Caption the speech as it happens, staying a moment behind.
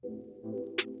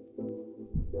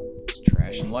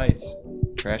Trashing lights,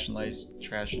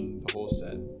 trashing the whole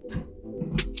set.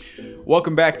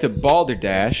 Welcome back to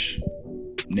Balderdash.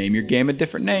 Name your game a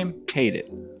different name. Hate it.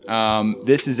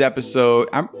 This is episode.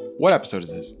 What episode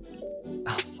is this?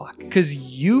 Oh fuck! Because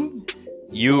you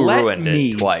ruined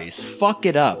it twice. Fuck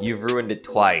it up. You've ruined it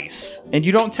twice, and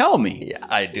you don't tell me. Yeah,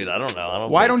 I don't know.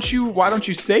 Why don't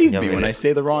you save me when I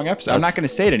say the wrong episode? I'm not going to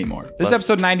say it anymore. This is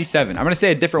episode 97. I'm going to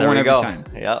say a different one every time.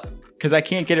 Yep. Because I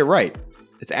can't get it right.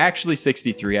 It's actually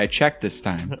 63. I checked this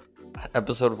time.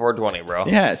 Episode 420, bro.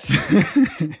 Yes.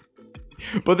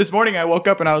 But this morning I woke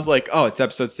up and I was like, oh, it's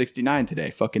episode 69 today.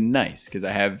 Fucking nice. Because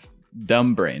I have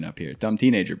dumb brain up here. Dumb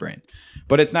teenager brain.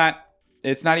 But it's not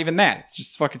even that. It's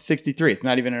just fucking 63. It's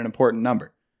not even an important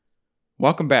number.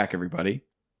 Welcome back, everybody.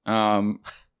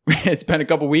 It's been a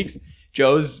couple weeks.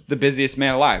 Joe's the busiest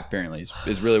man alive, apparently,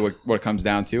 is really what it comes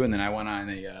down to. And then I went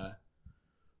on a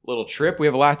little trip. We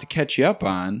have a lot to catch you up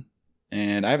on.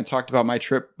 And I haven't talked about my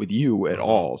trip with you at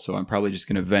all. So I'm probably just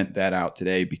going to vent that out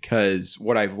today because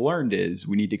what I've learned is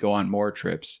we need to go on more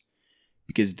trips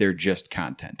because they're just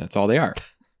content. That's all they are.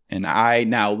 And I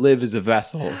now live as a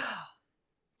vessel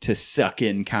to suck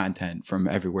in content from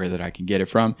everywhere that I can get it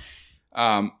from.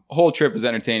 Whole trip was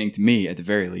entertaining to me at the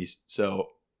very least. So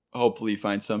hopefully you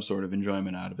find some sort of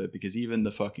enjoyment out of it because even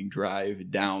the fucking drive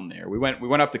down there, we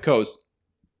went up the coast,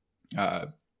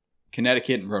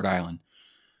 Connecticut and Rhode Island.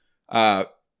 But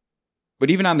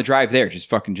even on the drive there, just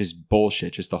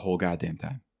bullshit, just the whole goddamn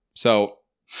time. So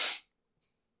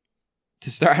to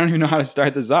start, I don't even know how to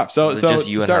start this off. So just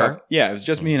you and her? Yeah, it was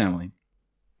just me and Emily.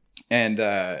 And,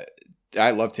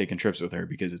 I love taking trips with her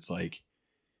because it's like,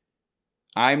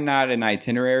 I'm not an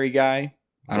itinerary guy.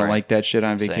 I don't like that shit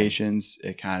on vacations.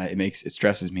 Same. It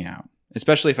stresses me out,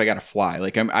 especially if I got to fly.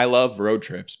 Like I love road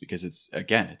trips because it's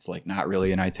like not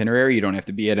really an itinerary. You don't have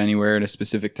to be at anywhere at a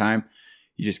specific time.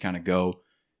 You just kind of go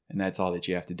and that's all that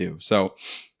you have to do. So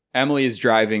Emily is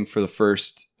driving for the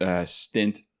first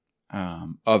stint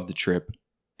of the trip.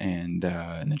 And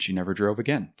then she never drove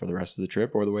again for the rest of the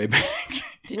trip or the way back.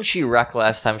 Didn't she wreck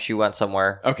last time she went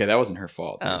somewhere? Okay, that wasn't her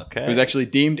fault. Okay. It was actually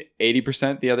deemed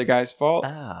 80% the other guy's fault.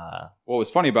 Ah. What was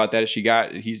funny about that is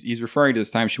he's referring to this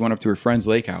time she went up to her friend's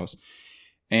lake house.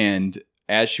 And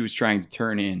as she was trying to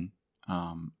turn in,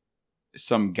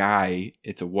 some guy,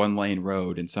 it's a 1-lane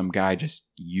road, and some guy just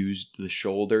used the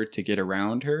shoulder to get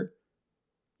around her,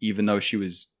 even though she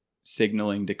was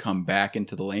signaling to come back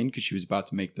into the lane because she was about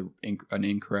to make an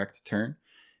incorrect turn,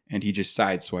 and he just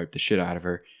sideswiped the shit out of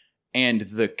her. And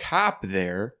the cop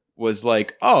there was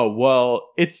like, oh,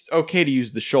 well, it's okay to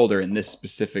use the shoulder in this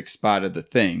specific spot of the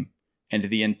thing. And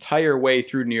the entire way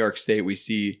through New York State, we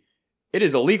see it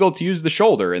is illegal to use the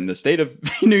shoulder in the state of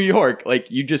New York.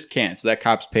 Like, you just can't. So that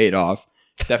cop's paid off.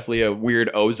 Definitely a weird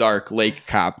Ozark Lake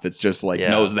cop that's just like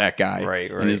knows that guy. Right.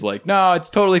 And is like, no, it's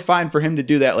totally fine for him to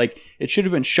do that. Like, it should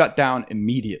have been shut down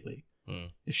immediately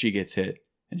if she gets hit.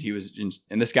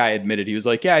 And this guy admitted, he was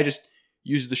like, yeah, I just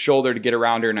used the shoulder to get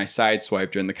around her and I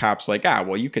sideswiped her. And the cop's like,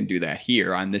 well, you can do that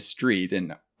here on this street.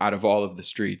 And out of all of the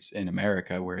streets in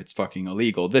America where it's fucking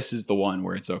illegal, this is the one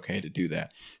where it's okay to do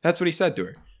that. That's what he said to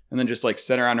her. And then just like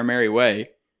sent her on her merry way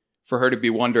for her to be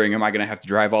wondering, am I going to have to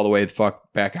drive all the way the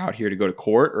fuck back out here to go to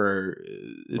court? Or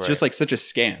it's just like such a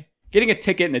scam. Getting a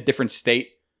ticket in a different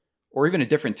state or even a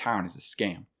different town is a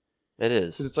scam. It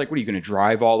is. Because it's like, what are you going to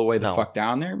drive all the way the fuck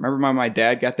down there? Remember my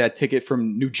dad got that ticket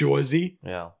from New Jersey?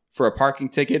 Yeah. For a parking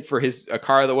ticket for a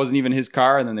car that wasn't even his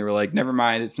car. And then they were like, never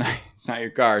mind, it's not your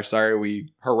car. Sorry,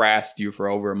 we harassed you for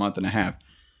over a month and a half.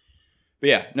 But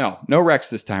yeah, no wrecks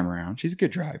this time around. She's a good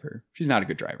driver. She's not a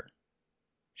good driver.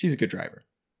 She's a good driver.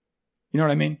 You know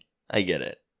what I mean? I get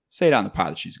it. Say it on the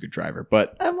pod that she's a good driver,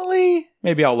 but Emily,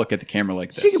 maybe I'll look at the camera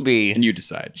like this. She could be, and you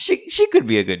decide. She could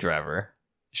be a good driver.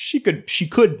 She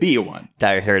could be one.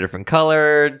 Dye her hair a different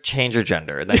color, change her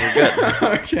gender, then you're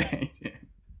good. Okay.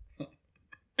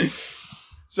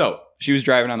 So she was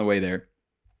driving on the way there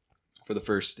for the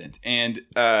first stint, and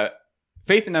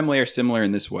Faith and Emily are similar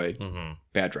in this way. Mm-hmm.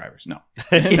 Bad drivers, no.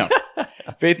 No.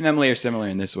 Faith and Emily are similar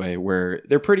in this way, where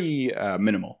they're pretty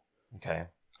minimal. Okay.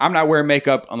 I'm not wearing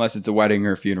makeup unless it's a wedding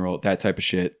or a funeral, that type of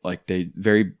shit. Like they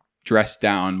very dressed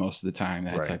down most of the time,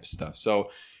 that type of stuff.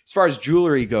 So as far as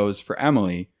jewelry goes for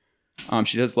Emily,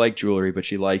 she does like jewelry, but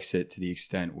she likes it to the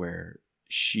extent where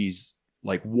she's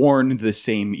like worn the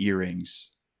same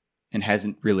earrings and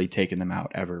hasn't really taken them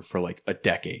out ever for like a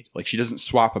decade. Like she doesn't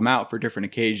swap them out for different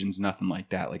occasions, nothing like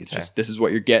that. Like it's just, this is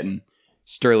what you're getting.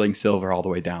 Sterling silver all the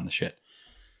way down the shit.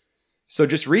 So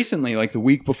just recently, like the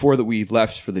week before that we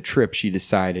left for the trip, she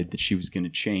decided that she was going to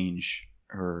change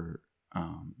her,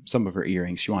 some of her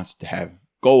earrings. She wants to have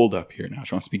gold up here now.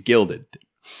 She wants to be gilded.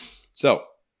 So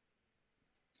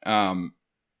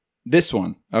This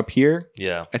one up here,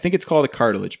 Yeah. I think it's called a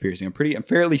cartilage piercing. I'm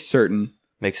fairly certain.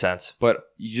 Makes sense. But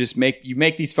you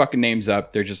make these fucking names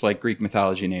up. They're just like Greek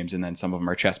mythology names, and then some of them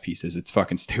are chess pieces. It's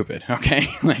fucking stupid. Okay,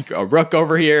 like a rook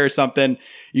over here or something.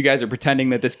 You guys are pretending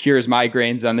that this cures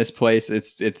migraines on this place.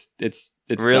 It's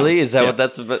Really? dumb. Is that Yeah. what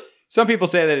that's about? Some people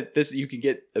say that this you can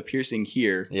get a piercing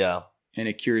here Yeah. and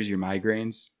it cures your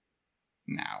migraines.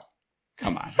 Now,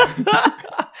 come on.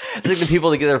 It's like the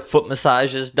people that get their foot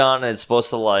massages done, and it's supposed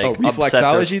to like upset their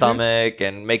reflexology, stomach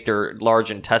and make their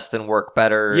large intestine work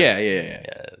better. Yeah.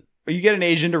 Or you get an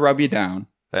Asian to rub you down,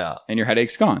 Yeah. and your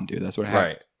headache's gone, dude. That's what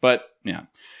happens. Right. But yeah,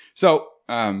 so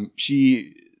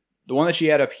the one that she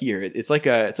had up here, it's like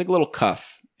a little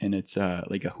cuff, and it's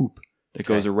like a hoop that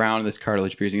goes around this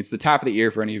cartilage piercing. It's the top of the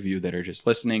ear for any of you that are just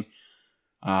listening.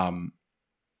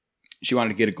 She wanted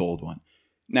to get a gold one.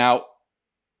 Now,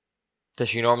 Does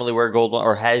she normally wear gold one,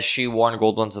 or has she worn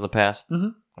gold ones in the past?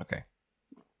 Mhm. Okay.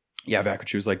 yeah, back when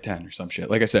she was like 10 or some shit.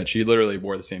 Like I said, she literally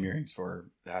wore the same earrings for,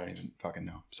 I don't even fucking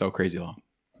know. So crazy long.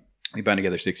 We've been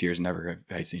together 6 years and never have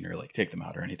I seen her like take them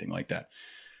out or anything like that.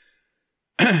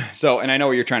 So, and I know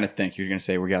what you're trying to think. You're going to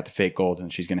say we got the fake gold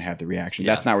and she's going to have the reaction.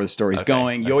 Yeah. That's not where the story's Okay.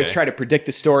 going. You always try to predict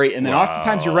the story, and then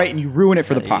oftentimes you're Wow. right and you ruin it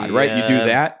for the pod, right? You do Yeah,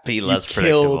 that. be less you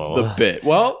kill predictable. the bit.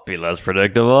 Well, Be less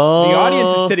predictable. the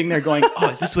audience is sitting there going, "Oh,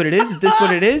 is this what it is? Is this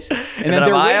what it is?" And then then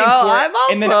they're I'm waiting like, for I'm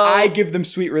it, and then also- I give them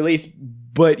sweet release,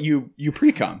 but you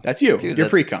pre-cum. That's you. Dude, You're that's-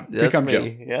 pre-cum. that's Pre-cum me.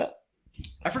 Joe. Yeah.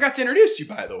 I forgot to introduce you,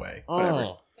 by the way. Whatever.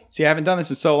 Oh. See, I haven't done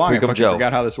this in so long. Pre-cum I fucking Joe.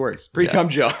 forgot how this works. Pre-cum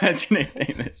Joe. That's your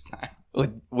nickname this time.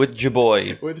 With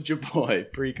Jaboy. With your boy,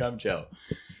 pre-cum Joe.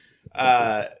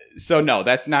 So no,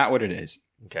 that's not what it is.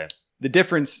 Okay. The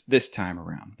difference this time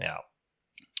around Yeah.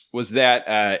 was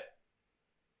that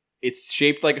it's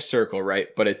shaped like a circle, right?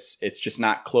 But it's just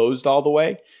not closed all the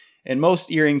way. And most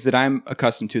earrings that I'm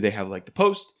accustomed to, they have like the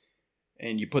post,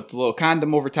 and you put the little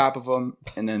condom over top of them,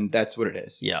 and then that's what it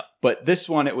is. Yeah. But this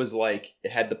one, it was like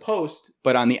it had the post,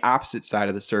 but on the opposite side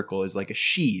of the circle is like a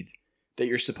sheath that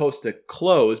you're supposed to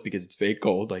close because it's fake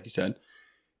gold, like you said.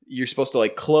 You're supposed to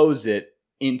like close it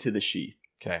into the sheath.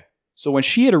 Okay. So when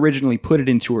she had originally put it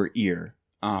into her ear,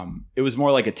 it was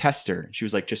more like a tester. She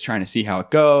was like just trying to see how it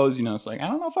goes. You know, it's like, I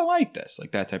don't know if I like this,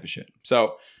 like that type of shit.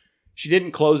 So she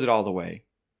didn't close it all the way.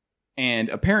 And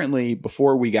apparently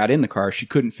before we got in the car, she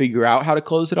couldn't figure out how to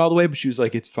close it all the way, but she was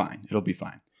like, it's fine. It'll be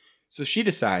fine. So she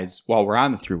decides while we're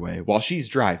on the thruway, while she's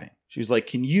driving, she was like,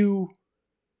 can you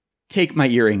take my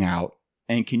earring out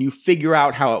and can you figure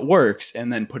out how it works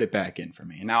and then put it back in for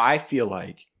me? And now I feel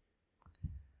like,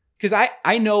 because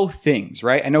I know things,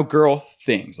 right? I know girl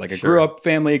things. Like I grew up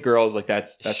family of girls. Like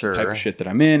that's the type of shit that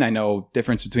I'm in. I know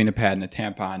difference between a pad and a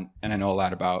tampon, and I know a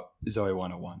lot about Zoe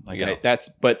 101. Like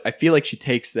but I feel like she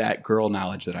takes that girl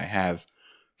knowledge that I have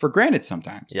for granted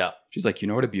sometimes. Yeah. She's like, you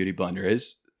know what a beauty blender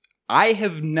is? I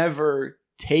have never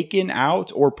taken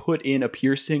out or put in a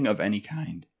piercing of any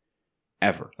kind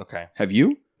ever. Okay. Have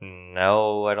you?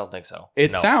 No, I don't think so.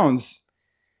 It No. sounds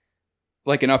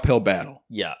like an uphill battle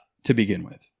Yeah. to begin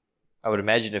with. I would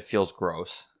imagine it feels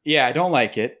gross. Yeah, I don't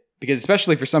like it because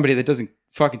especially for somebody that doesn't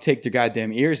fucking take their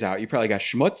goddamn ears out, you probably got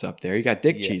schmutz up there. You got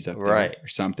dick cheese up there or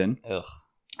something. Ugh.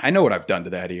 I know what I've done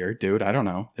to that ear, dude. I don't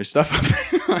know. There's stuff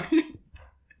up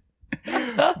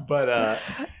there. But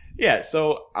yeah,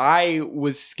 so I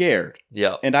was scared.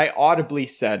 Yeah. And I audibly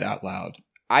said out loud,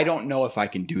 I don't know if I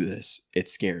can do this. It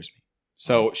scares me.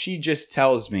 So she just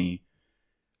tells me,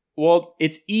 well,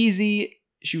 it's easy.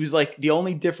 She was like, the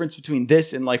only difference between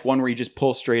this and like one where you just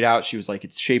pull straight out, she was like,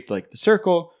 it's shaped like the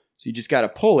circle. So you just got to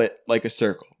pull it like a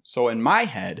circle. So in my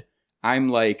head, I'm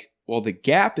like, well, the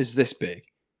gap is this big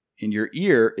and your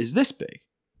ear is this big.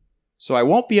 So I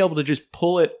won't be able to just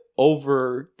pull it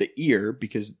over the ear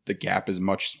because the gap is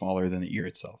much smaller than the ear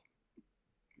itself.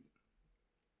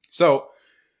 So,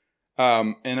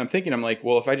 and I'm thinking, I'm like,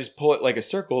 well, if I just pull it like a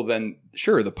circle, then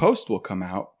sure, the post will come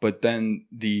out, but then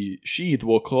the sheath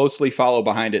will closely follow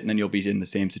behind it, and then you'll be in the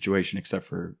same situation, except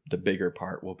for the bigger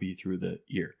part will be through the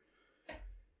ear.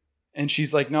 And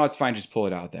she's like, no, it's fine, just pull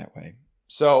it out that way.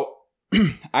 So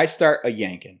I start a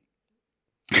yanking.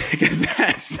 Because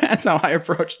that's how I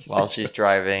approach this. While she's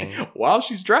driving. While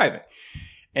she's driving.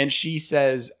 And she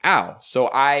says, ow. So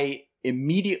I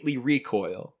immediately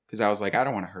recoil because I was like, I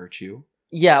don't want to hurt you.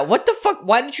 Yeah, what the fuck?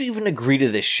 Why did you even agree to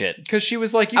this shit? Because she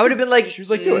was like, I would have been like, she was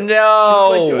like, do it. No.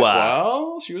 She was like, do it.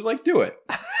 Well, she was like, do it.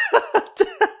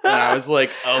 And I was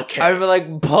like, okay. I would have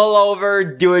been like, pull over,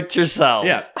 do it yourself.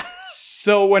 Yeah.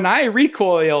 So when I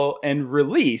recoil and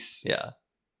release, Yeah.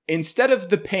 instead of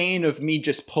the pain of me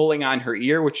just pulling on her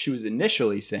ear, which she was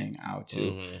initially saying ow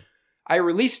to, I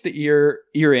released the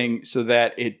earring so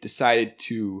that it decided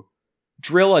to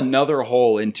drill another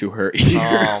hole into her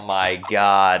ear. Oh my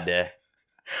God.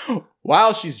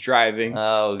 While she's driving,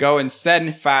 Oh, going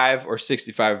 75 or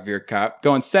 65 if you're a cop,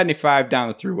 going 75 down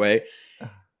the throughway,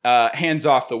 hands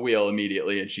off the wheel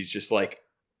immediately, and she's just like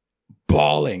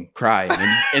bawling, crying,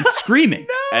 and screaming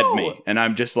at me. And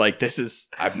I'm just like,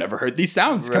 I've never heard these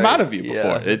sounds come out of you before.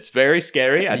 Yeah. It's very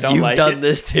scary. I don't You've like done it.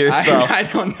 this to yourself. I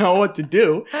don't know what to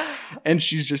do. And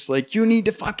she's just like, you need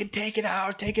to fucking take it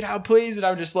out, please. And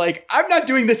I'm just like, I'm not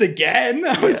doing this again.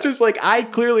 I was just like, I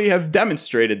clearly have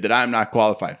demonstrated that I'm not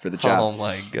qualified for the job. Oh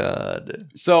my God.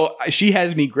 So she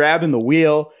has me grabbing the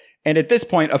wheel. And at this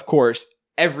point, of course,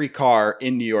 every car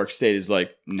in New York State is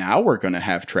like, now we're going to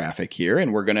have traffic here,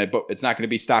 and but it's not going to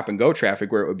be stop and go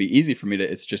traffic where it would be easy for me to,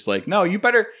 it's just like, no, you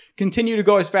better continue to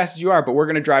go as fast as you are, but we're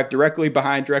going to drive directly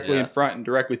behind, directly in front, and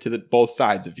directly to both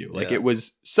sides of you. Like it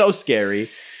was so scary.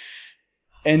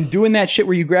 And doing that shit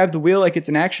where you grab the wheel like it's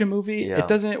an action movie, it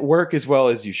doesn't work as well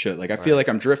as you should. Like I feel like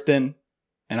I'm drifting.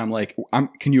 And I'm like,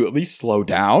 can you at least slow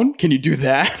down? Can you do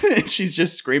that? And she's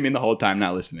just screaming the whole time,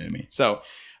 not listening to me. So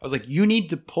I was like, you need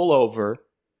to pull over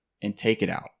and take it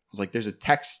out. I was like, there's a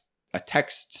text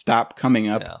stop coming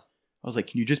up. Yeah. I was like,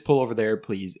 can you just pull over there,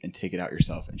 please, and take it out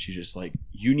yourself? And she's just like,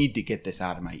 you need to get this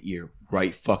out of my ear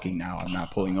right fucking now. I'm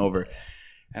not pulling over.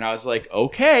 And I was like,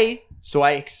 okay. So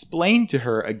I explained to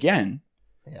her again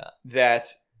that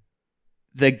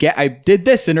I did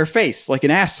this in her face like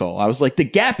an asshole. I was like, the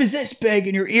gap is this big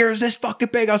and your ear is this fucking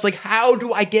big. I was like, how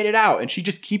do I get it out? And she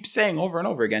just keeps saying over and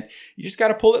over again, you just got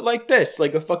to pull it like this,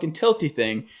 like a fucking tilty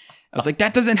thing. I was like,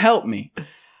 that doesn't help me.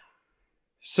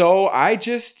 So I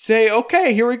just say,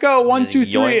 okay, here we go. 1, 2,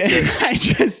 3. And I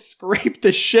just scraped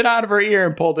the shit out of her ear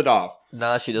and pulled it off.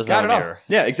 No, she doesn't Got have it an off. ear.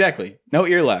 Yeah, exactly. No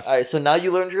ear left. All right, so now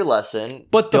you learned your lesson.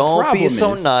 But the don't problem be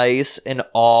so is- nice in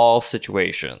all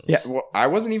situations. Yeah, well, I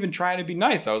wasn't even trying to be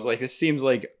nice. I was like, this seems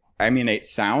like, I mean, it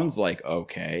sounds like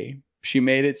okay. She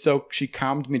made it so she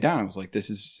calmed me down. I was like, this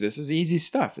is easy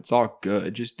stuff. It's all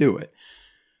good. Just do it.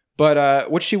 But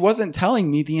what she wasn't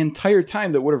telling me the entire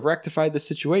time that would have rectified the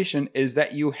situation is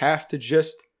that you have to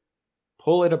just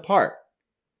pull it apart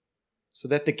so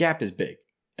that the gap is big.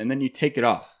 And then you take it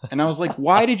off. And I was like,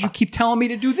 why did you keep telling me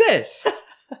to do this?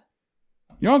 You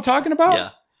know what I'm talking about? Yeah.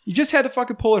 You just had to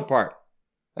fucking pull it apart.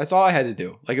 That's all I had to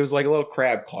do. Like it was like a little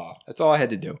crab claw. That's all I had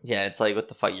to do. Yeah, it's like what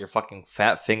the fuck, your fucking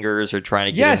fat fingers are trying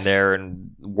to get in there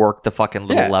and work the fucking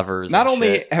little levers. Not and only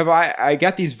shit. have I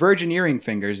got these virgin earring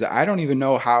fingers that I don't even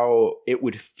know how it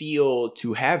would feel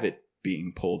to have it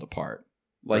being pulled apart.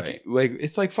 Like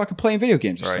it's like fucking playing video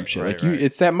games or some shit. Like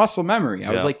it's that muscle memory.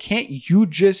 I was like, can't you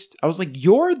just? I was like,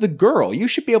 you're the girl. You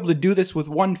should be able to do this with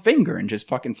one finger and just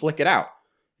fucking flick it out.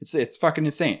 It's fucking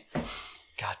insane.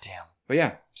 God damn. But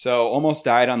yeah, so almost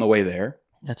died on the way there.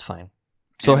 That's fine.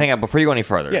 So hang on, before you go any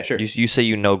further. Yeah, sure. You say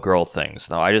you know girl things.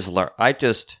 No, I just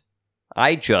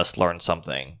learned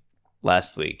something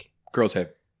last week. Girls have.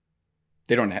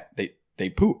 They don't have. They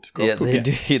poop. Girls poop. They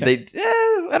do. They.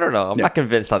 I don't know. I'm not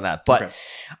convinced on that. But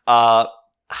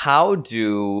how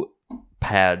do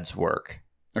pads work?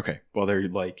 Okay. Well, they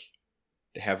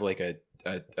have like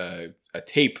a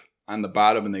tape on the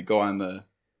bottom, and they go on the.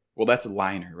 Well, that's a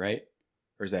liner, right?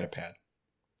 Or is that a pad?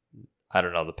 I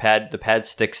don't know. The pad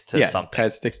sticks to something. The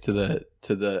pad sticks to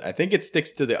the. I think it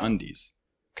sticks to the undies.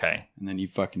 Okay. And then you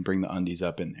fucking bring the undies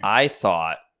up in there. I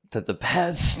thought that the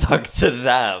pad stuck to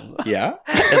them. Yeah.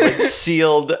 And like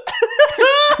sealed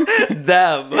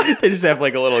them. They just have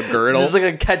like a little girdle. Just like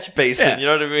a catch basin. Yeah. You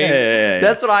know what I mean? Yeah.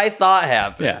 That's what I thought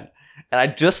happened. Yeah. And I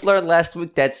just learned last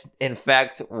week that's in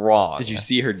fact wrong. Did you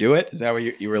see her do it? Is that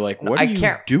what you were like? What are you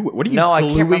doing? What are you I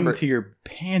can't gluing remember. to your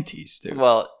panties, dude?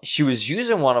 Well, she was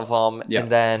using one of them, and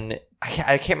then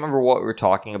I can't remember what we were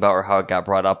talking about or how it got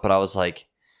brought up, but I was like,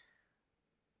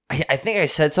 I think I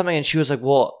said something, and she was like,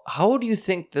 well, how do you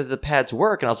think that the pads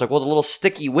work? And I was like, well, the little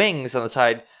sticky wings on the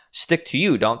side stick to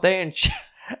you, don't they? And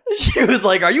she was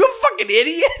like, are you a fucking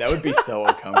idiot? That would be so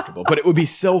uncomfortable. But it would be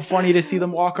so funny to see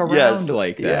them walk around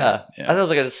like that. Yeah. I thought it was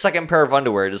like a second pair of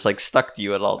underwear just like stuck to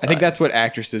you at all times. I think that's what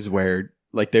actresses wear.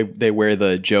 Like they wear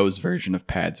the Joe's version of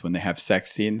pads when they have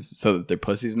sex scenes so that their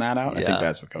pussy's not out. I think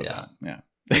that's what goes on. Yeah.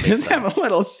 They just have a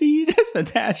little seed just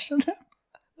attached to them.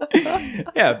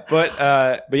 Yeah,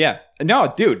 but yeah.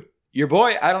 No, dude, your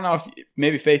boy, I don't know if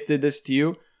maybe Faith did this to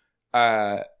you.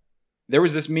 There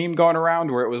was this meme going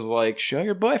around where it was like, show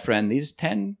your boyfriend these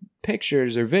 10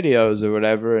 pictures or videos or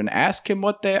whatever and ask him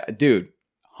what they... Dude,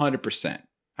 100%.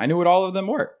 I knew what all of them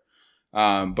were.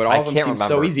 But all of them seemed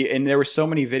so easy. And there were so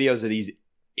many videos of these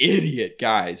idiot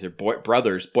guys, their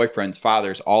brothers, boyfriends,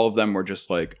 fathers. All of them were just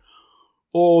like,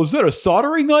 oh, is that a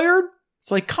soldering iron?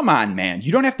 It's like, come on, man.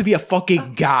 You don't have to be a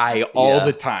fucking guy all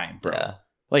the time, bro. Yeah.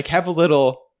 Like, have a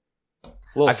little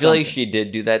I feel like she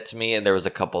did do that to me, and there was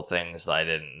a couple things that I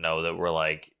didn't know that were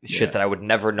like shit that I would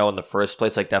never know in the first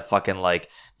place, like that fucking like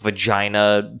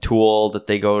vagina tool that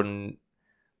they go and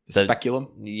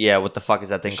speculum. Yeah, what the fuck is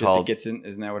that thing called? That gets in,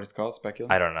 isn't that what it's called?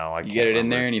 Speculum. I don't know. You get it in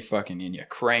there and you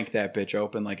crank that bitch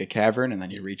open like a cavern, and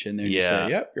then you reach in there and you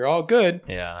say, "Yep, you're all good."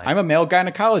 Yeah, I'm a male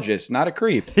gynecologist, not a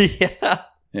creep.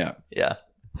 Yeah.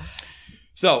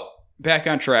 So back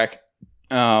on track.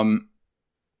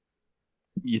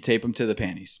 You tape them to the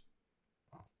panties.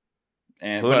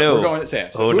 And who knew? We're going to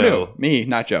Sam's. Who knew? Me,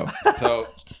 not Joe. So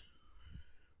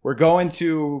we're going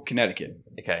to Connecticut.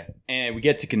 Okay. And we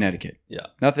get to Connecticut. Yeah.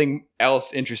 Nothing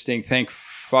else interesting, thank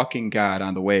fucking God,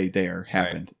 on the way there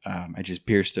happened. Right. I just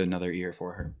pierced another ear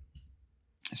for her.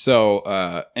 So,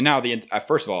 and now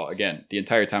first of all, again, the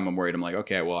entire time I'm worried, I'm like,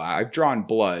 okay, well, I've drawn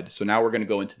blood. So now we're going to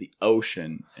go into the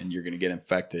ocean and you're going to get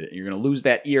infected and you're going to lose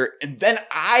that ear. And then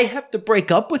I have to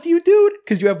break up with you, dude,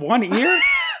 because you have one ear.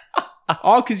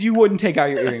 All because you wouldn't take out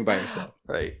your earring by yourself.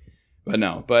 Right. But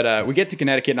no, we get to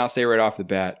Connecticut and I'll say right off the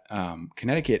bat,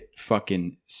 Connecticut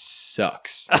fucking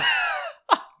sucks.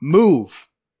 Move.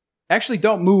 Actually,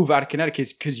 don't move out of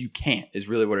Connecticut because you can't is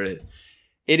really what it is.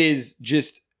 It is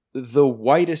just the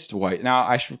whitest white. Now,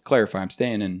 I should clarify. I'm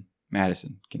staying in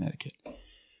Madison, Connecticut.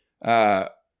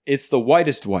 It's the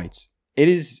whitest whites. It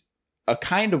is a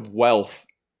kind of wealth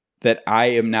that I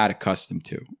am not accustomed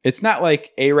to. It's not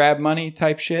like Arab money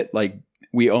type shit. Like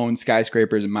we own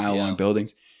skyscrapers and mile-long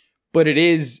buildings. But it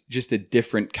is just a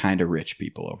different kind of rich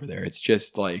people over there. It's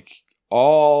just like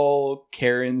all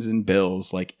Karens and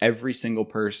Bills. Like every single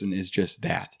person is just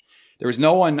that. There was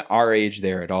no one our age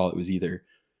there at all. It was either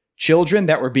children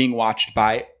that were being watched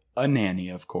by a nanny,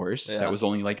 of course, that was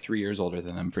only like 3 years older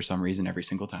than them for some reason every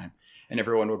single time. And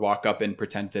everyone would walk up and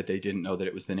pretend that they didn't know that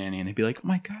it was the nanny. And they'd be like, oh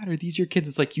my God, are these your kids?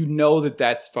 It's like, you know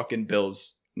that's fucking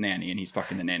Bill's nanny and he's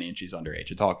fucking the nanny and she's underage.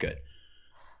 It's all good.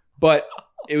 But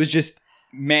it was just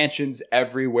mansions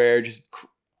everywhere, just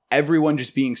everyone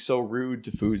just being so rude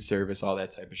to food service, all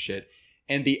that type of shit.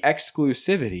 And the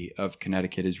exclusivity of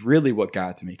Connecticut is really what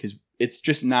got to me because it's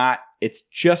just not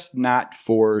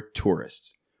for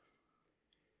tourists.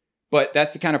 But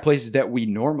that's the kind of places that we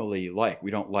normally like. We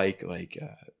don't like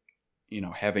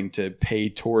having to pay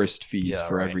tourist fees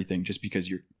for everything just because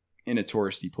you're in a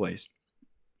touristy place.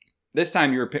 This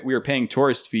time we were paying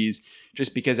tourist fees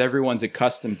just because everyone's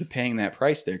accustomed to paying that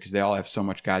price there because they all have so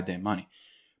much goddamn money.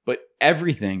 But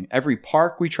everything, every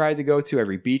park we tried to go to,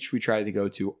 every beach we tried to go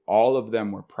to, all of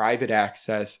them were private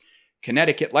access,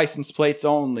 Connecticut license plates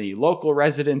only, local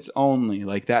residents only,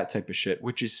 like that type of shit,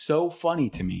 which is so funny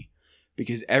to me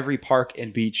because every park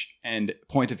and beach and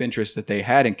point of interest that they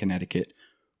had in Connecticut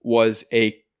was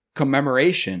a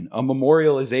commemoration, a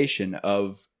memorialization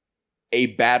of a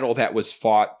battle that was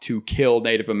fought to kill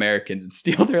Native Americans and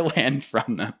steal their land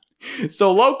from them.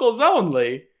 So locals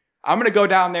only. I'm going to go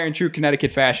down there in true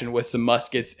Connecticut fashion with some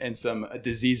muskets and some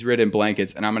disease-ridden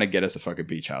blankets, and I'm going to get us a fucking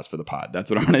beach house for the pod. That's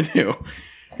what I'm going to do.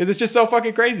 Because it's just so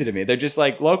fucking crazy to me. They're just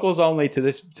like locals only to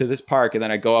this park, and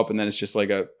then I go up and then it's just like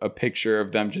a picture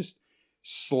of them just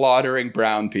slaughtering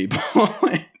brown people.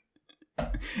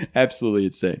 Absolutely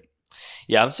insane.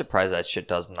 Yeah, I'm surprised that shit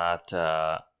does not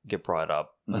get brought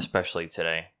up, especially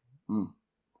today.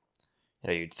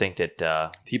 You'd think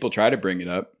that people try to bring it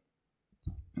up.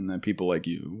 And then people like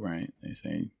you, right? They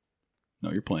say,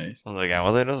 know your place. I'm like,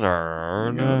 well, they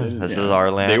deserve. This is our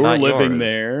land. They were living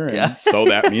there, and so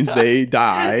that means they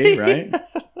die, right?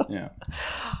 Yeah.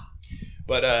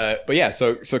 But yeah,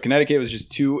 so Connecticut was just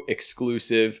too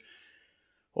exclusive.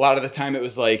 A lot of the time it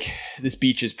was like, this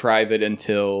beach is private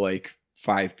until like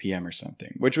 5 p.m. or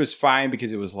something, which was fine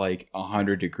because it was like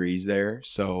 100 degrees there.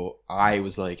 So I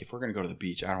was like, if we're going to go to the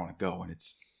beach, I don't want to go when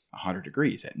it's 100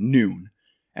 degrees at noon.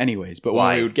 Anyways, but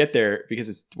when we would get there, because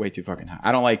it's way too fucking hot.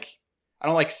 I don't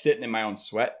like sitting in my own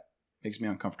sweat. Makes me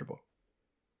uncomfortable.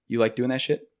 You like doing that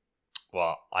shit?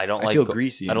 Well, I feel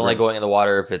greasy. I don't like going in the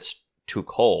water if it's too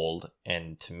cold.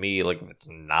 And to me, like if it's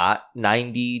not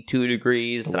 92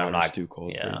 degrees, then I'm not too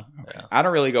cold. Yeah, okay. Yeah. I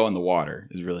don't really go in the water.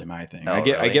 Is really my thing. Oh,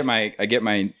 I get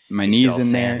my knees in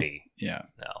sandy. There. Yeah.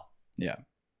 No. Yeah.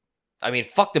 I mean,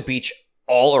 fuck the beach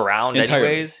all around. Entirely.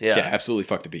 Anyways. Yeah. Yeah. Absolutely.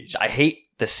 Fuck the beach. I hate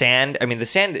the sand. I mean, the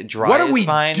sand dries. What are we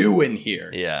fine. doing here?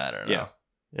 Yeah, I don't know.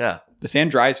 Yeah. The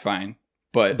sand dries fine,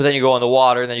 but then you go in the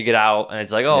water and then you get out and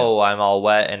it's like, I'm all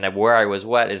wet, and where I was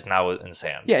wet is now in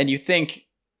sand. Yeah, and you think,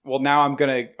 well, now I'm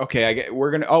gonna. Okay,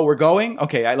 we're going.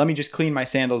 Okay, let me just clean my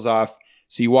sandals off.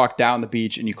 So you walk down the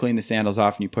beach and you clean the sandals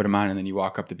off and you put them on, and then you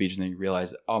walk up the beach and then you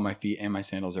realize, oh, my feet and my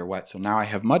sandals are wet. So now I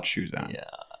have mud shoes on. Yeah.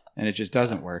 and it just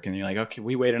doesn't work. And you're like, okay,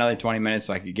 we wait another 20 minutes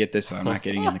so I could get this so I'm not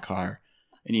getting in the car.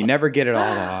 And you never get it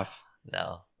all off.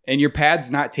 No. And your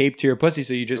pad's not taped to your pussy,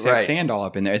 so you just have sand all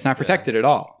up in there. It's not protected at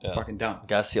all. It's fucking dumb.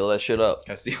 Gotta seal that shit up.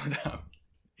 Gotta seal it up.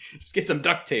 Just get some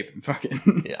duct tape and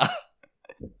fucking... Yeah.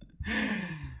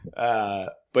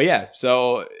 But yeah,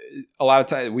 so a lot of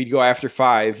times we'd go after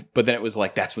 5, but then it was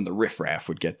like that's when the riffraff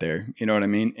would get there. You know what I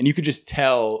mean? And you could just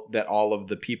tell that all of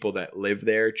the people that live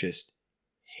there just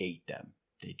hate them.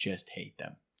 They just hate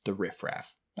them. The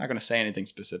riffraff. Not going to say anything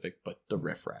specific, but the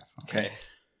riffraff. Okay.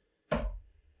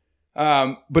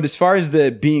 But as far as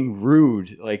the being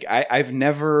rude, like I've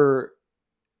never,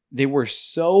 they were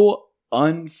so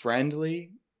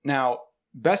unfriendly. Now,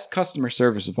 best customer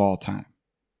service of all time,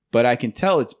 but I can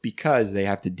tell it's because they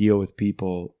have to deal with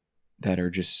people that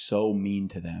are just so mean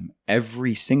to them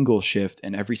every single shift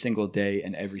and every single day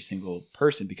and every single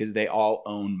person, because they all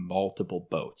own multiple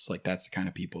boats. Like that's the kind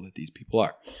of people that these people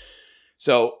are.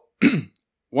 So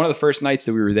one of the first nights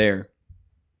that we were there,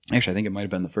 actually, I think it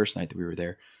might've been the first night that we were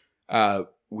there.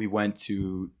 We went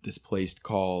to this place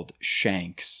called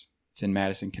Shanks. It's in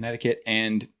Madison, Connecticut,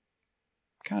 and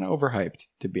kind of overhyped,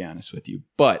 to be honest with you.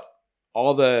 But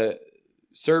all the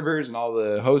servers and all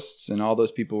the hosts and all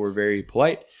those people were very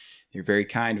polite. They're very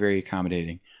kind, very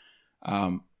accommodating,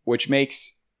 which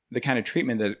makes the kind of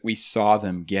treatment that we saw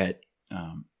them get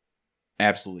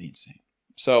absolutely insane.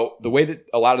 So the way that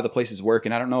a lot of the places work,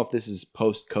 and I don't know if this is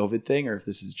post-COVID thing or if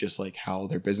this is just like how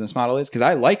their business model is, because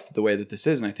I liked the way that this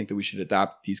is, and I think that we should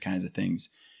adopt these kinds of things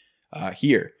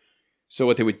here. So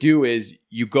what they would do is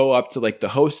you go up to like the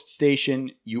host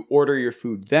station, you order your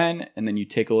food then, and then you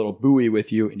take a little buoy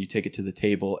with you and you take it to the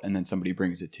table and then somebody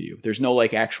brings it to you. There's no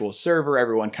like actual server.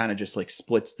 Everyone kind of just like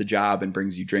splits the job and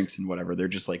brings you drinks and whatever. They're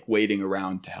just like waiting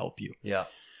around to help you. Yeah.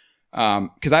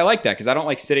 Because I like that, because I don't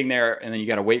like sitting there and then you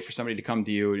got to wait for somebody to come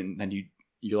to you and then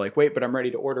you're like, wait, but I'm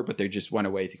ready to order, but they just went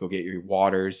away to go get your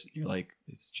waters. You're like,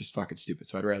 it's just fucking stupid.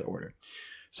 So I'd rather order.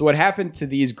 So what happened to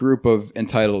these group of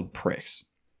entitled pricks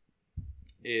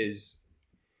is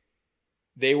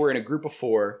they were in a group of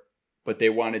 4, but they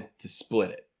wanted to split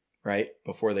it, right?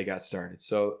 Before they got started.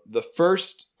 So the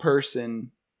first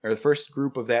person or the first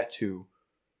group of that 2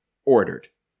 ordered.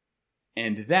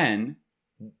 And then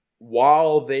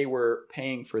while they were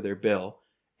paying for their bill,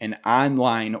 an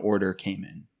online order came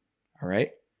in. All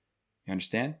right. You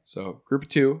understand? So group of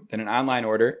 2, then an online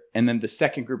order, and then the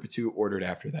second group of 2 ordered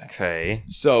after that. Okay.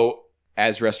 So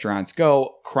as restaurants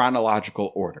go,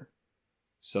 chronological order.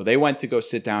 So they went to go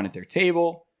sit down at their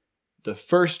table. The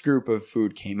first group of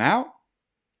food came out.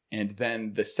 And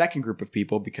then the second group of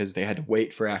people, because they had to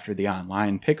wait for after the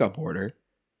online pickup order,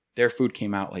 their food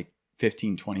came out like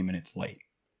 15, 20 minutes late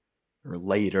or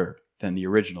later than the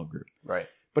original group. Right.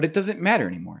 But it doesn't matter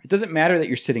anymore. It doesn't matter that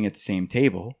you're sitting at the same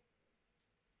table.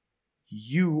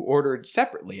 You ordered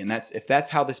separately. And if that's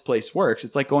how this place works,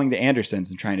 it's like going to Anderson's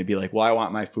and trying to be like, well, I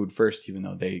want my food first, even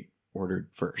though they ordered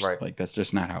first. Right. Like that's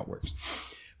just not how it works.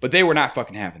 But they were not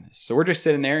fucking having this. So we're just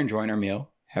sitting there enjoying our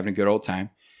meal, having a good old time.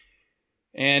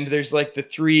 And there's like the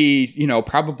 3,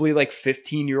 probably like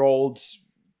 15-year-old,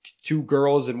 2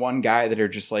 girls and 1 guy that are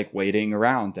just like waiting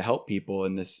around to help people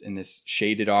in this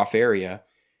shaded off area.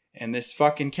 And this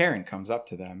fucking Karen comes up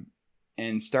to them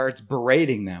and starts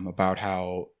berating them about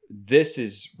how this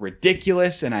is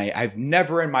ridiculous. And I've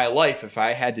never in my life, if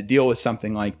I had to deal with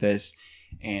something like this,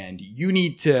 and you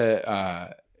need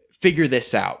to figure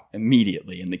this out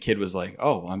immediately. And the kid was like,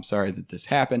 oh, well, I'm sorry that this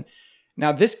happened.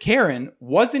 Now, this Karen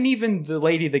wasn't even the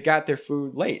lady that got their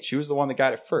food late. She was the one that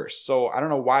got it first. So I don't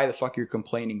know why the fuck you're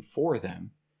complaining for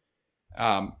them.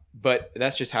 But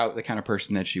that's just how the kind of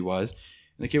person that she was.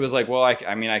 And the kid was like, well, I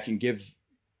can give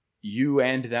you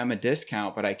and them a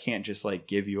discount, but I can't just like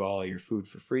give you all your food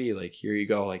for free. Like, here you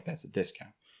go. Like, that's a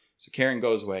discount. So Karen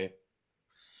goes away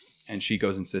and she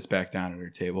goes and sits back down at her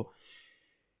table.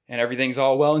 And everything's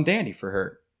all well and dandy for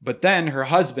her. But then her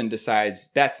husband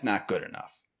decides that's not good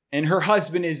enough. And her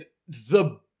husband is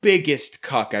the biggest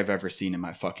cuck I've ever seen in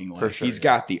my fucking life. For sure, he's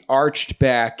got the arched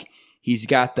back. He's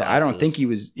got the, glasses. I don't think he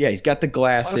was, he's got the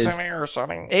glasses.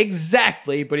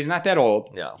 Exactly, but he's not that old.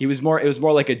 Yeah. It was more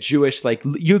like a Jewish, like,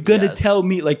 you're going to tell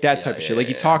me, like that type of shit. Like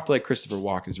he talked like Christopher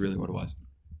Walken is really what it was.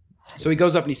 So he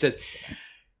goes up and he says,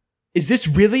 is this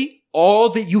really all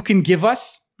that you can give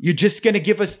us? You're just going to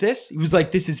give us this? He was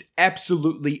like, this is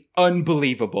absolutely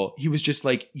unbelievable. He was just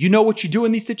like, you know what you do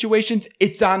in these situations?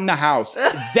 It's on the house.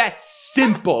 That's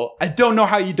simple. I don't know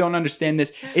how you don't understand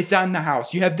this. It's on the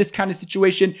house. You have this kind of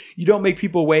situation. You don't make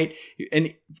people wait.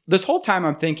 And this whole time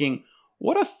I'm thinking,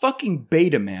 what a fucking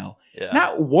beta male. Yeah.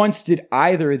 Not once did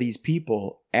either of these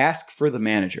people ask for the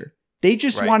manager. They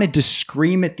just wanted to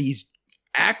scream at these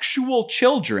actual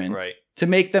children to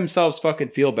make themselves fucking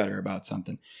feel better about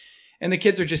something. And the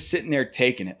kids are just sitting there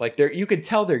taking it. Like you could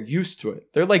tell they're used to it.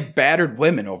 They're like battered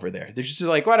women over there. They're just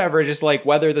like, whatever, just like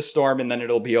weather the storm and then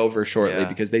it'll be over shortly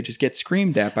because they just get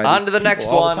screamed at by on to the next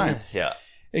one. The time. Yeah.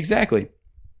 Exactly.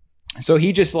 So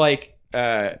he just like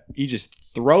he just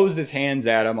throws his hands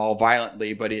at him all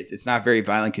violently, but it's not very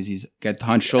violent because he's got the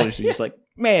hunched shoulders. So he's like,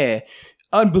 man,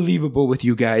 unbelievable with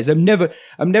you guys. I'm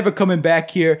never coming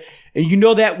back here. And you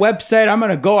know that website? I'm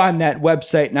going to go on that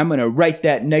website and I'm going to write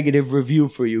that negative review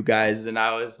for you guys. And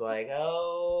I was like,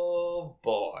 oh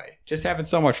boy, just having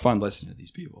so much fun listening to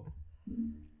these people.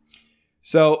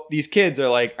 So these kids are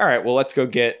like, all right, well, let's go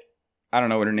get, I don't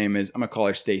know what her name is. I'm going to call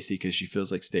her Stacy because she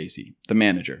feels like Stacy, the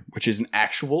manager, which is an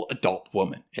actual adult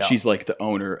woman. Yeah. She's like the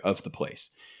owner of the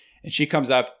place. And she comes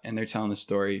up and they're telling the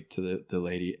story to the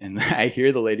lady. And I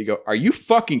hear the lady go, are you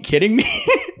fucking kidding me?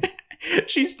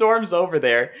 She storms over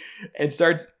there and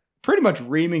starts pretty much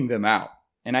reaming them out.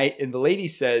 And the lady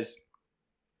says,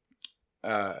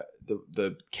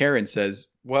 the Karen says,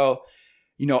 well,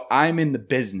 you know, I'm in the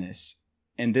business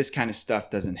and this kind of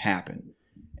stuff doesn't happen.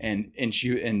 And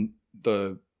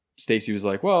the Stacy was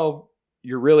like, well,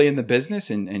 you're really in the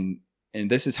business and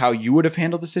this is how you would have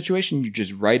handled the situation. You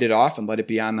just write it off and let it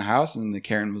be on the house. And the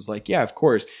Karen was like, yeah, of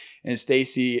course. And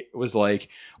Stacy was like,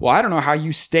 well, I don't know how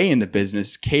you stay in the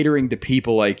business catering to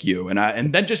people like you.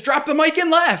 And then just dropped the mic and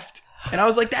left. And I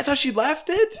was like, that's how she left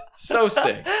it? So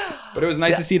sick. But it was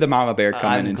nice to see the mama bear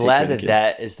come in and take care of the kids. I'm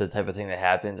glad that is the type of thing that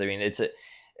happens. I mean,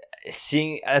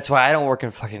 that's why I don't work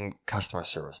in fucking customer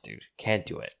service, dude. Can't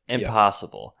do it.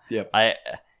 Impossible. Yep.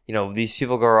 These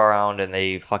people go around and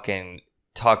they fucking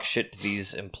talk shit to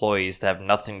these employees that have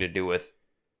nothing to do with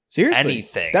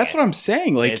anything. That's what I'm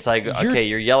saying. Like, it's like, okay,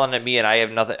 you're yelling at me and I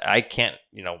have nothing. I can't,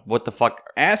 what the fuck?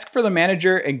 Ask for the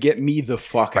manager and get me the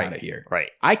fuck out of here. Right.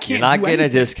 I can't. You're not getting a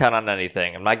discount on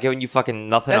anything. I'm not giving you fucking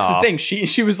nothing That's off. the thing.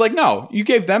 She was like, no, you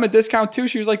gave them a discount too.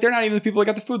 She was like, they're not even the people that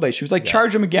got the food late. She was like,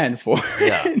 charge them again for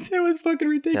it. It was fucking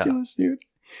ridiculous, dude.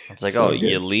 It's like, so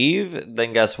you leave?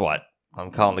 Then guess what?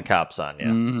 I'm calling the cops on you.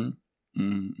 Mm-hmm.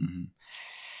 Mm-hmm.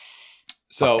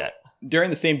 So during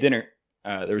the same dinner,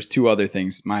 there was two other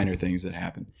things, minor things that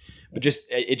happened, but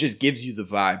it just gives you the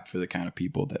vibe for the kind of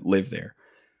people that live there.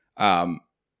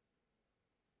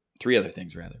 Three other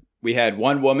things rather. We had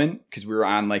one woman because we were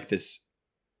on like this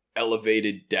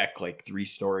elevated deck, like 3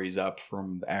 stories up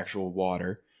from the actual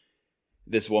water.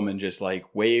 This woman just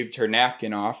like waved her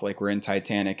napkin off like we're in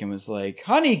Titanic and was like,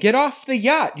 honey, get off the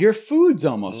yacht. Your food's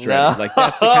almost ready. Like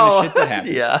that's the kind of shit that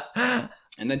happened. Yeah.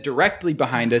 And then directly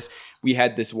behind us, we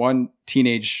had this one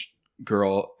teenage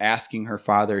girl asking her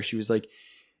father. She was like,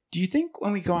 do you think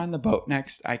when we go on the boat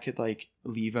next, I could like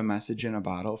leave a message in a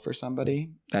bottle for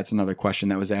somebody? That's another question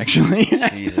that was actually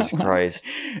asked. Jesus Christ.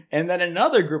 And then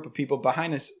another group of people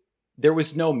behind us, there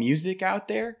was no music out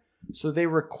there. So they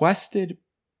requested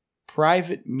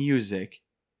private music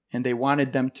and they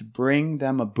wanted them to bring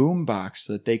them a boombox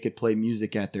so that they could play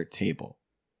music at their table.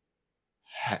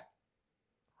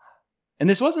 And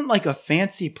this wasn't like a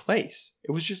fancy place. It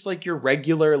was just like your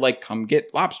regular, like, come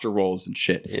get lobster rolls and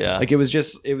shit. Yeah. Like it was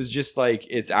just like,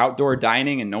 it's outdoor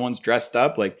dining and no one's dressed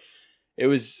up. Like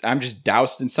I'm just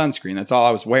doused in sunscreen. That's all I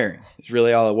was wearing. It's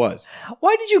really all it was.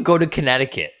 Why did you go to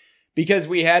Connecticut? Because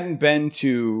we've been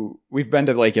to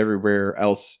like everywhere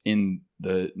else in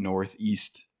the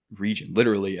Northeast region,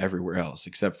 literally everywhere else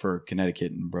except for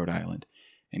Connecticut and Rhode Island.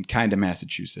 And kind of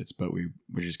Massachusetts, but we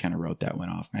just kind of wrote that one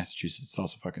off. Massachusetts is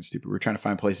also fucking stupid. We're trying to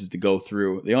find places to go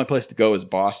through. The only place to go is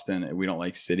Boston, and we don't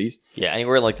like cities. Yeah,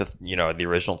 anywhere like the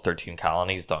original 13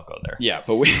 colonies, don't go there. Yeah,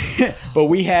 but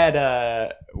we had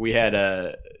a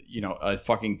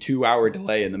fucking 2-hour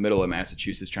delay in the middle of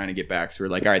Massachusetts trying to get back. So we're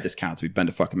like, all right, this counts. We've been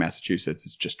to fucking Massachusetts.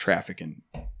 It's just traffic and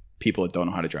people that don't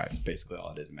know how to drive. It's basically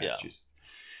all it is in Massachusetts. Yeah.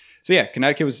 So yeah,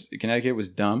 Connecticut was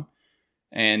dumb,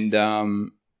 and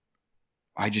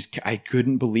I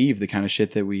couldn't believe the kind of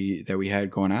shit that we had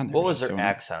going on there. What was their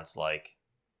accents like?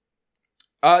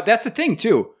 That's the thing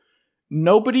too.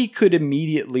 Nobody could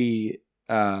immediately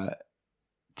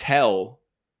tell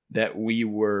that we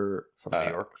were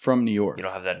from New York. You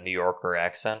don't have that New Yorker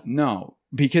accent? No,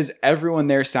 because everyone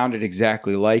there sounded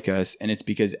exactly like us, and it's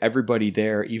because everybody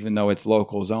there, even though it's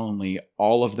locals only,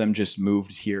 all of them just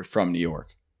moved here from New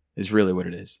York. Is really what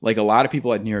it is. Like a lot of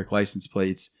people had New York license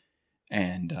plates.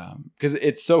 And because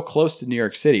it's so close to New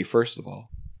York City, first of all.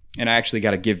 And I actually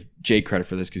got to give Jay credit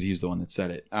for this because he was the one that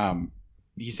said it.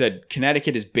 He said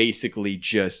Connecticut is basically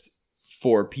just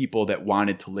for people that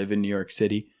wanted to live in New York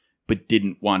City, but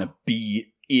didn't want to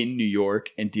be in New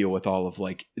York and deal with all of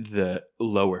like the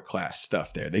lower class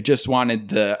stuff there. They just wanted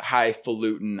the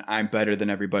highfalutin, I'm better than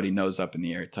everybody, nose up in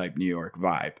the air type New York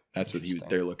vibe. That's what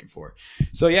they're looking for.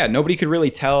 So yeah, nobody could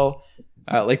really tell.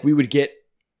 Like we would get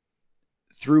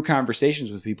through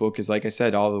conversations with people because, like I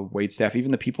said, all the wait staff, even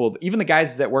the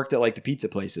guys that worked at like the pizza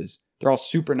places, they're all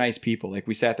super nice people. Like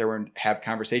we sat there and have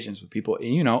conversations with people.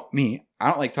 And you know me, I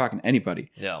don't like talking to anybody.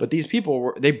 Yeah. But these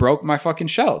people they broke my fucking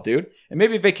shell, dude. And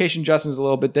maybe Vacation Justin's a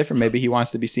little bit different. Maybe he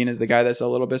wants to be seen as the guy that's a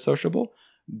little bit sociable.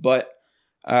 But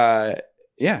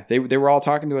yeah, they were all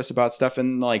talking to us about stuff,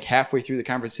 and like halfway through the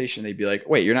conversation, they'd be like,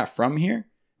 "Wait, you're not from here?" And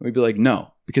we'd be like,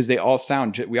 "No," because we all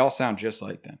sound just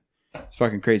like them. It's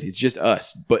fucking crazy. It's just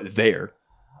us, but there.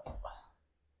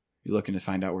 You looking to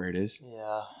find out where it is?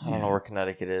 Yeah, I don't know where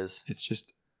Connecticut is. It's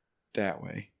just that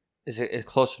way. It's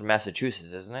closer to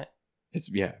Massachusetts, isn't it? It's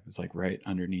like right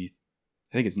underneath.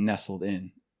 I think it's nestled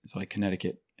in. It's like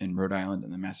Connecticut and Rhode Island,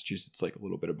 and then Massachusetts like a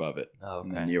little bit above it. Oh, okay.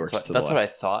 And then New York's to the That's left. what I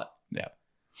thought. Yeah.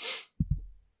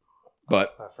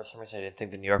 But for some reason, I didn't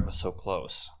think that New York was so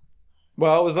close.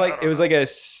 Well, it was like a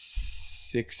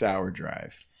 6-hour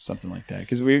drive. Something like that.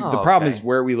 Because the problem is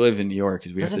where we live in New York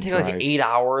is we have to drive. Doesn't it take like 8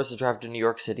 hours to drive to New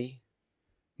York City?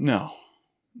 No.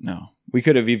 We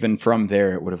could have even from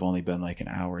there, it would have only been like an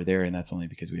hour there. And that's only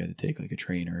because we had to take like a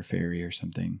train or a ferry or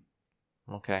something.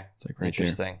 Okay. It's like right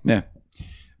Interesting. there. Yeah.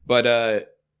 But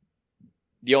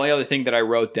the only other thing that I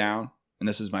wrote down, and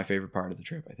this was my favorite part of the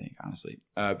trip, I think, honestly,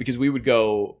 because we would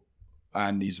go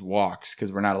on these walks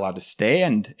because we're not allowed to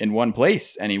stand in one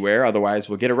place anywhere. Otherwise,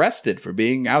 we'll get arrested for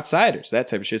being outsiders, that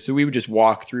type of shit. So we would just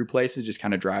walk through places, just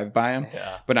kind of drive by them,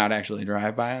 but not actually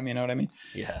drive by them. You know what I mean?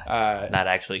 Yeah. Not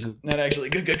actually drive by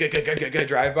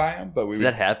them. But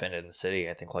that happened in the city,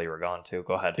 I think, while you were gone too.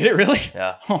 Go ahead. Did it really?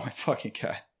 Yeah. Oh my fucking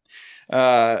God.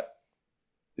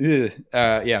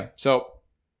 Yeah. So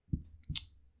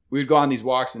we would go on these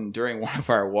walks, and during one of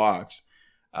our walks,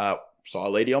 saw a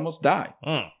lady almost die.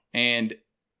 And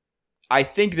I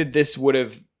think that they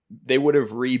would have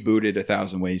rebooted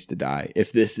 1,000 Ways to Die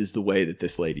if this is the way that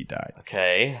this lady died.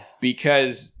 Okay.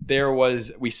 Because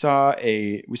we saw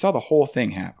the whole thing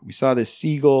happen. We saw this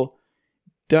seagull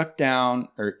duck down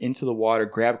or into the water,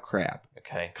 grab a crab.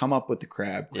 Okay. Come up with the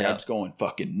crab. Crab's going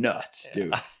fucking nuts,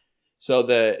 dude. So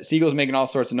the seagull's making all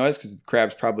sorts of noise because the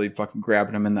crab's probably fucking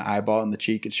grabbing him in the eyeball and the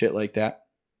cheek and shit like that.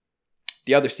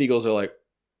 The other seagulls are like,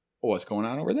 what's going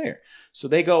on over there? So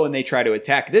they go and they try to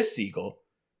attack this seagull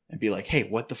and be like, hey,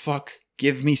 what the fuck?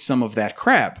 Give me some of that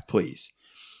crab, please.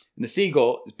 And the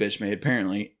seagull is bitch made,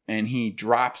 apparently, and he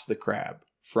drops the crab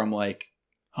from like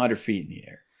 100 feet in the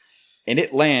air. And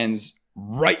it lands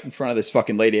right in front of this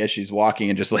fucking lady as she's walking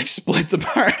and just like splits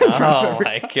apart. Oh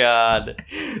my God.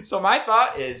 So my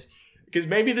thought is, because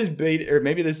maybe this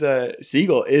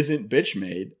seagull isn't bitch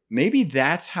made. Maybe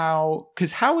that's how.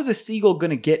 Because how is a seagull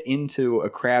going to get into a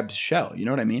crab's shell? You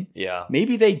know what I mean? Yeah.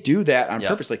 Maybe they do that on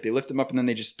purpose. Like they lift them up and then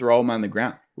they just throw them on the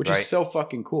ground, which is so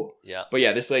fucking cool. Yeah. But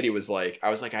yeah, this lady was like, I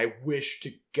was like, I wish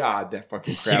to God that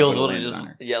fucking the crab seagulls would would have have landed just on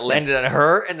her. landed on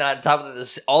her, and then on top of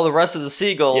this, all the rest of the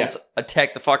seagulls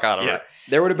attacked the fuck out of her.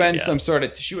 There would have been some sort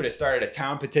of. She would have started a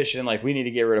town petition, like we need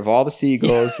to get rid of all the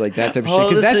seagulls, like that type of shit.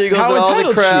 Because that's how entitled all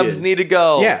the crabs she is. need to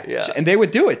go. Yeah, and they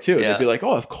would do it too. Yeah. They'd be like,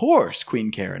 "Oh, of course,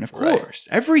 Queen Karen, of course,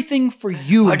 everything for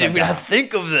you." How did we not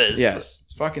think of this? Yes,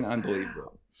 it's fucking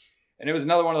unbelievable. And it was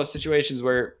another one of those situations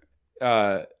where,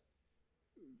 we're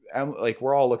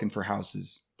all looking for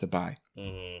houses to buy.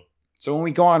 Mm-hmm. So when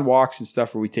we go on walks and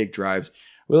stuff, where we take drives,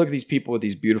 we look at these people with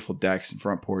these beautiful decks and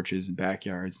front porches and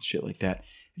backyards and shit like that.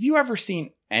 Have you ever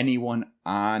seen anyone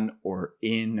on or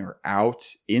in or out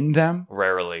in them?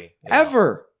 Rarely.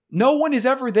 Ever. No one is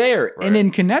ever there. Right. And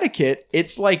in Connecticut,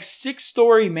 it's like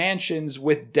 6-story mansions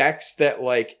with decks that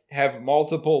like have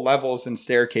multiple levels and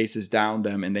staircases down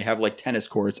them, and they have like tennis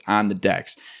courts on the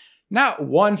decks. Not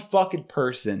one fucking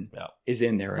person is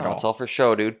in there at all. It's all for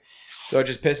show, dude. So it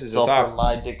just pisses us all off. For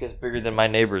my dick is bigger than my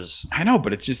neighbor's. I know,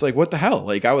 but it's just like, what the hell?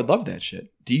 Like, I would love that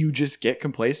shit. Do you just get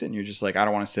complacent and you're just like, I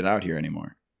don't want to sit out here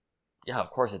anymore? Yeah,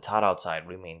 of course. It's hot outside.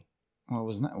 What do you mean? Well, it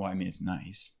was not. Well, I mean, it's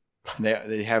nice.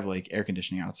 They have like air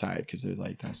conditioning outside because they're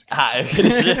like that's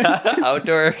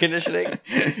outdoor air conditioning.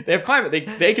 They have climate.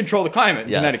 They control the climate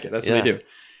in Connecticut. That's what they do.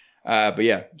 But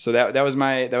yeah, so that was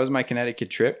my Connecticut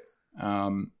trip.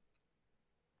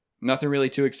 Nothing really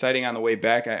too exciting on the way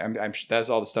back. I'm that's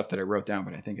all the stuff that I wrote down,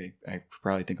 but I think I could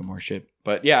probably think of more shit.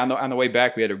 But yeah, on the way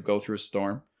back, we had to go through a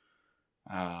storm.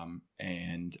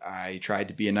 And I tried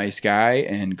to be a nice guy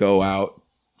and go out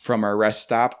from our rest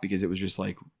stop because it was just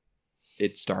like,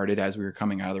 it started as we were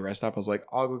coming out of the rest stop. I was like,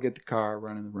 I'll go get the car,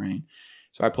 run in the rain.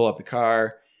 So I pull up the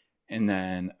car And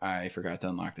then I forgot to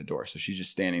unlock the door. So she's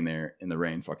just standing there in the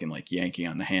rain, fucking like yanking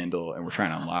on the handle. And we're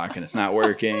trying to unlock and it's not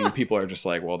working. People are just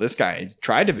like, well, this guy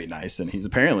tried to be nice and he's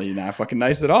apparently not fucking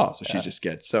nice at all. So she just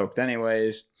gets soaked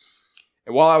anyways.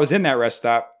 And while I was in that rest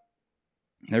stop,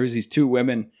 there was these two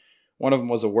women. One of them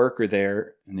was a worker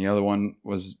there and the other one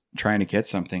was trying to get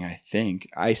something, I think.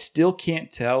 I still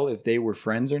can't tell if they were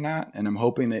friends or not. And I'm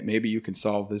hoping that maybe you can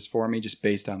solve this for me just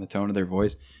based on the tone of their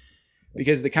voice.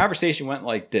 Because the conversation went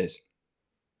like this.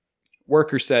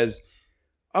 Worker says,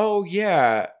 oh,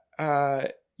 yeah,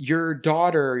 your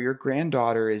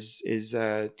granddaughter is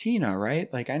Tina,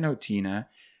 right? Like, I know Tina.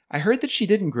 I heard that she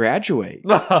didn't graduate.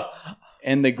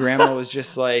 And the grandma was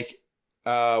just like,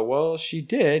 well, she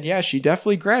did. Yeah, she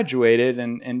definitely graduated.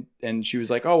 And she was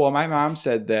like, oh, well, my mom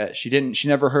said that she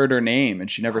never heard her name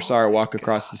and she never saw her walk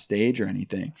across the stage or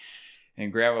anything.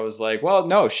 And grandma was like, well,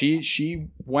 no, she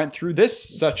went through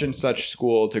this such and such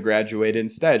school to graduate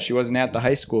instead. She wasn't at the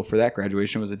high school for that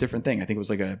graduation. It was a different thing. I think it was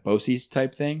like a BOCES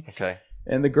type thing. Okay.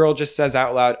 And the girl just says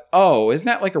out loud, oh, isn't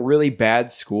that like a really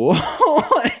bad school?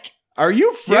 Like, are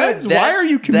you friends? Dude, why are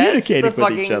you communicating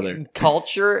with each other?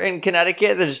 Culture in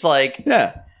Connecticut, they're just like,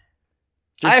 yeah.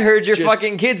 I heard your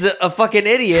fucking kid's a fucking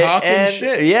idiot. Talking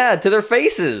shit. Yeah, to their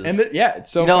faces. And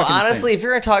it's so no, fucking honestly, insane. if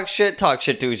you're going to talk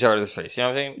shit to each other's face. You know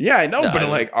what I'm saying? Yeah, I know, but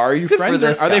like, are you friends?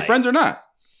 Are they friends or not?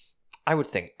 I would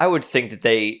think that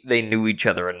they knew each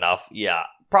other enough. Yeah,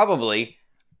 probably.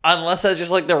 Unless that's just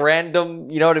like the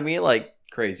random, you know what I mean? Like,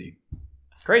 crazy.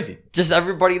 Just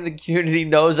everybody in the community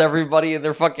knows everybody and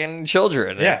their fucking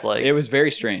children. Yeah, it's like, it was very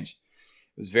strange.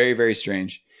 It was very, very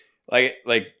strange.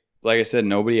 Like I said,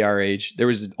 nobody our age. There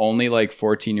was only like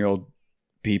 14-year-old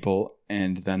people,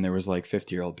 and then there was like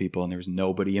 50-year-old people, and there was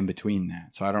nobody in between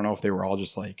that. So I don't know if they were all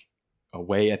just like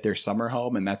away at their summer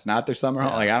home, and that's not their summer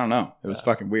home. Like, I don't know. It was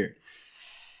fucking weird.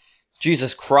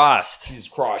 Jesus Christ.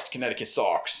 Connecticut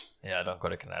sucks. Yeah, don't go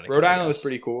to Connecticut. Rhode Island was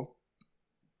pretty cool.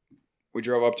 We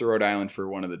drove up to Rhode Island for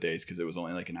one of the days because it was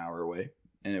only like an hour away,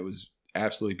 and it was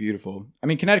absolutely beautiful. I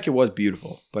mean, Connecticut was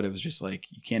beautiful, but it was just like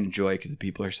you can't enjoy it because the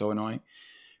people are so annoying.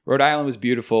 Rhode Island was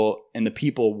beautiful and the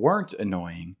people weren't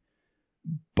annoying,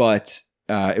 but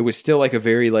it was still like a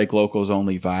very like locals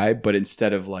only vibe. But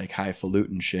instead of like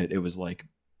highfalutin shit, it was like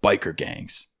biker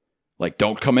gangs. Like,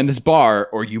 don't come in this bar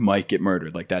or you might get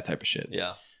murdered. Like that type of shit.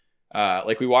 Yeah.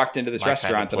 Like we walked into this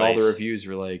restaurant that all the reviews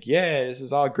were like, yeah, this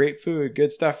is all great food,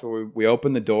 good stuff. And we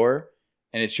opened the door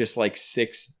and it's just like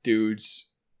 6 dudes,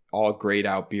 all grayed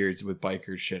out beards with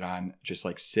biker shit on, just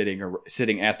like sitting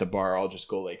at the bar. I'll just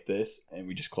go like this, and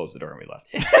we just closed the door and we left.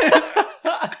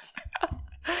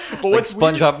 But what's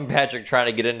like SpongeBob and Patrick trying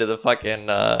to get into the fucking?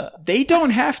 They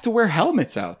don't have to wear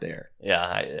helmets out there.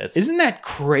 Yeah, isn't that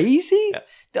crazy?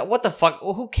 Yeah. What the fuck?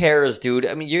 Well, who cares, dude?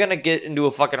 I mean, you're gonna get into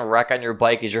a fucking wreck on your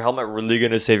bike. Is your helmet really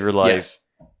gonna save your life?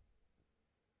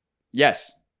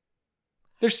 Yes.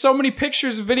 There's so many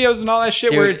pictures and videos and all that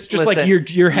shit, dude, where it's just like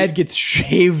your head gets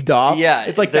shaved off. Yeah,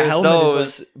 it's like the helmet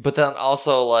is like, but then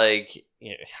also like,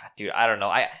 you know, dude, I don't know.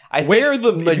 I where think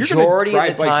the majority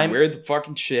of the time, wear the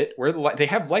fucking shit. They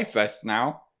have life vests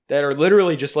now that are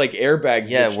literally just like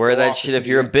airbags. Yeah, wear that shit if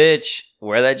you're a bitch.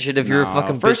 Wear that shit if you're a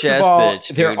fucking bitch ass bitch.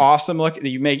 Dude. They're awesome. Look,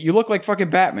 you look like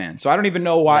fucking Batman. So I don't even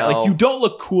know why. Like, you don't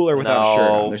look cooler without a shirt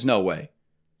on. There's no way.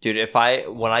 Dude,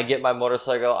 when I get my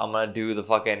motorcycle, I'm gonna do the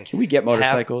fucking. Can we get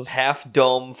motorcycles? Half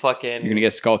dome fucking. You're gonna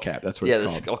get skull cap. That's what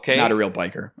it's called. Okay. Not a real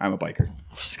biker. I'm a biker.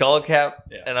 Skull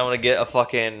cap, and I'm gonna get a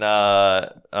fucking I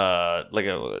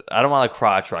don't want a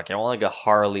crotch rocket. I want like a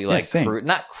Harley, like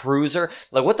not cruiser.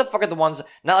 Like what the fuck are the ones?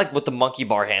 Not like with the monkey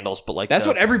bar handles, but like that's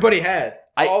what everybody had.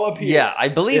 All up here. Yeah, I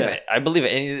believe it. I believe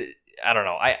it. And I don't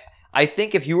know. I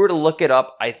think if you were to look it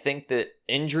up, I think that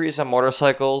injuries on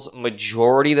motorcycles,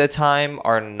 majority of the time,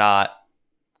 are not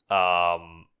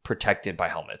protected by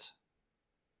helmets.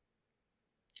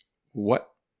 What?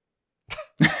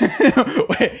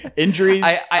 Wait, injuries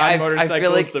on motorcycles,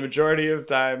 feel like, the majority of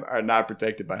time, are not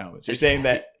protected by helmets. You're saying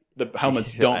that the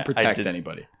helmets don't protect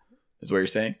anybody, is what you're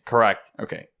saying? Correct.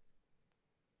 Okay.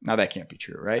 Now that can't be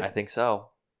true, right? I think so.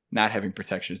 Not having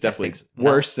protection is definitely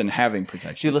worse than having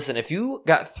protection. Dude, listen, if you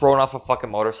got thrown off a fucking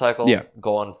motorcycle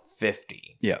going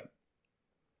 50, you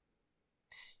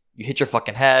hit your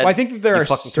fucking head. Well, I think that there are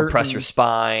fucking compress your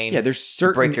spine. Yeah, there's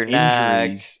certain break your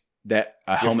neck that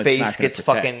a helmet's not going to protect. Your face gets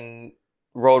fucking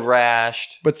road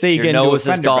rashed. But say you get into a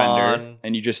fender bender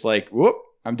and you just like, whoop,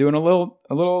 I'm doing a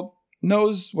little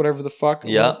nose, whatever the fuck.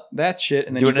 Yeah. That shit.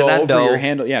 And then you go over your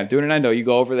handle. Yeah, doing an endo. You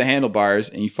go over the handlebars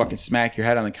and you fucking smack your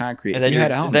head on the concrete. And then,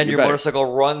 your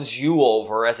motorcycle runs you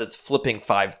over as it's flipping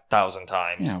 5,000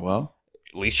 times. Yeah, well.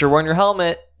 At least you're wearing your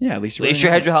helmet. Yeah, at least you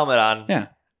had your helmet on. Yeah.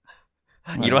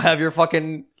 You don't have your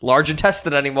fucking large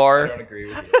intestine anymore. I don't agree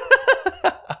with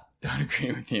you. Don't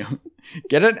agree with you.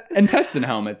 Get an intestine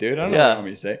helmet, dude. I don't know what you want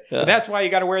me to say. Yeah. But that's why you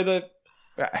got to wear the...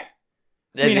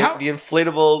 the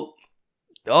inflatable...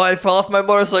 Oh, I fell off my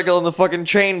motorcycle and the fucking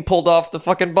chain pulled off the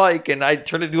fucking bike and I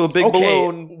turned into a big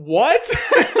balloon. What?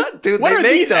 Dude, what they are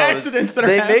make these those. Accidents that are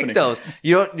happening? They make those.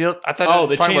 You don't I thought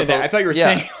the chain of that. I thought you were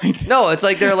saying like... No, it's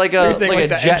like they're like a, saying, like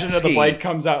the a jet engine ski. of the bike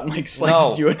comes out and like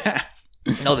slices you in half.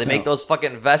 No, they make those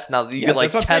fucking vests now that you can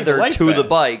like tether to the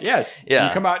bike. Yes. Yeah.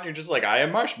 You come out and you're just like, I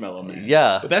am Marshmallow Man.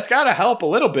 Yeah. But that's got to help a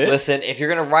little bit. Listen, if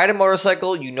you're going to ride a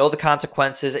motorcycle, you know the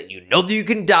consequences and you know that you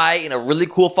can die in a really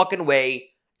cool fucking way.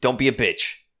 Don't be a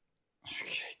bitch.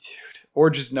 Okay, dude.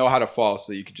 Or just know how to fall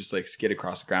so you can just like skid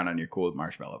across the ground on your cool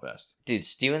marshmallow vest. Dude,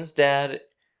 Steven's dad,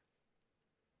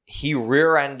 he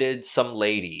rear-ended some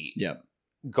lady. Yep.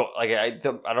 I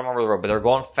don't remember the road, but they're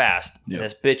going fast. Yep. And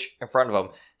this bitch in front of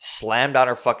him slammed on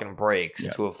her fucking brakes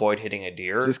to avoid hitting a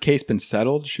deer. Has this case been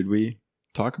settled? Should we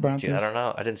talk about this? I don't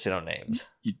know. I didn't say no names.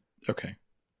 Okay.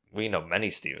 We know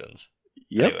many Stevens.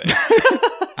 Yep. Anyway.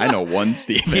 I know one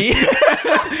Steven.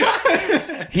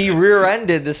 He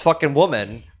rear-ended this fucking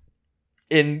woman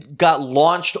and got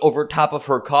launched over top of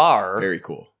her car. Very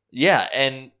cool. Yeah,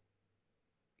 and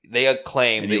they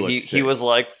claimed that he was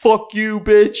like, fuck you,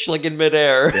 bitch, like in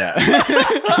midair. Yeah.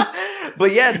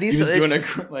 But yeah, these he was doing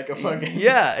a fucking...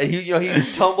 Yeah,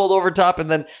 he tumbled over top, and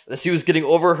then as he was getting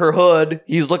over her hood,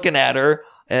 he's looking at her,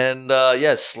 and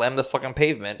slammed the fucking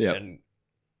pavement. Yep. And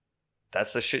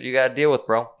that's the shit you gotta deal with,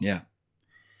 bro. Yeah.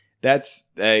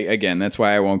 That's, again, that's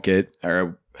why I won't get...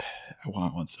 or I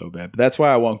want one so bad, but that's why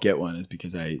I won't get one, is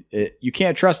because you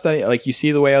can't trust that. Like, you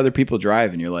see the way other people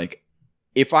drive, and you're like,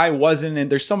 if I wasn't in,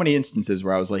 there's so many instances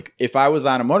where I was like, if I was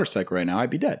on a motorcycle right now, I'd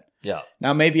be dead. Yeah.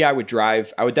 Now, maybe I would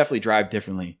definitely drive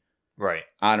differently. Right.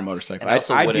 On a motorcycle.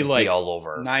 I'd be like all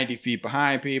over 90 feet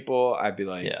behind people. I'd be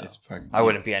like, it's fucking... I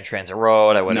wouldn't be on Transit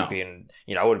Road. I wouldn't be in,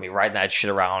 I wouldn't be riding that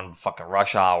shit around fucking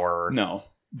rush hour. No.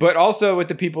 But also with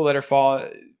the people that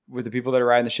are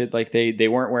riding the shit, like they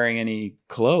weren't wearing any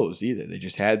clothes either. They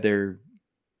just had their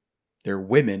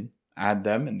women on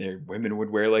them, and their women would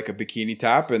wear like a bikini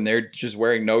top, and they're just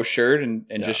wearing no shirt and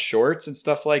just shorts and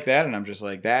stuff like that. And I'm just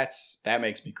like, that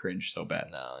makes me cringe so bad.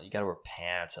 No, you gotta wear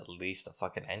pants. At least the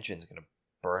fucking engine's gonna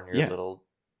burn your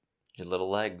little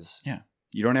legs. Yeah.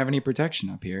 You don't have any protection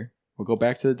up here. We'll go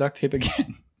back to the duct tape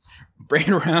again. Bring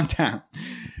it around town.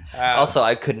 Also,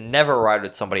 I could never ride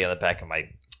with somebody on the back of my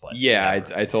butt. Yeah,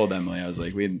 I told Emily, I was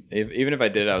like, even if I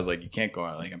did it, I was like, you can't go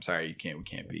out. Like, I'm sorry, we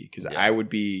can't be. Because I would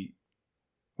be...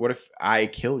 What if I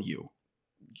kill you?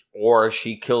 Or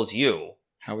she kills you?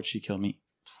 How would she kill me?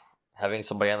 Having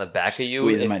somebody on the back of you.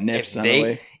 Squeezing my nips on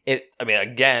the way.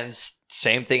 Again,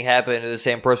 same thing happened to the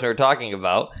same person we were talking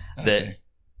about. Okay.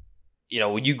 That,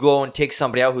 when you go and take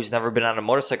somebody out who's never been on a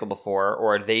motorcycle before,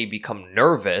 or they become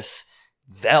nervous,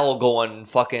 they'll go and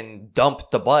fucking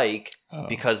dump the bike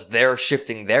because they're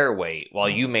shifting their weight while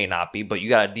you may not be, but you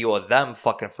got to deal with them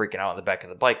fucking freaking out on the back of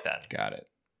the bike then. Got it.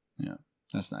 Yeah.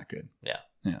 That's not good. Yeah.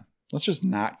 Yeah. Let's just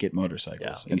not get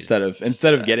motorcycles. Instead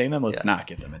of getting them, let's not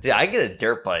get them. Yeah, I get a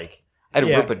dirt bike. I'd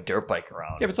rip a dirt bike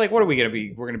around. Yeah, but it's like, what are we going to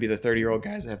be? We're going to be the 30-year-old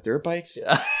guys that have dirt bikes?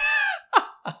 Yeah.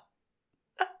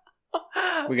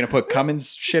 We're going to put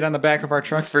Cummins shit on the back of our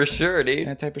trucks? For sure, dude.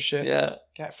 That type of shit? Yeah.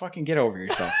 Fucking get over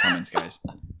yourself, Cummins guys.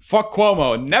 Fuck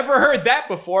Cuomo. Never heard that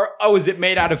before. Oh, is it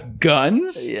made out of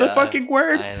guns? Yeah, the fucking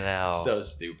word? I know. So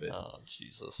stupid. Oh,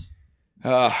 Jesus.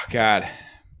 Oh, God.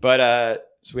 But,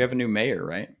 so we have a new mayor,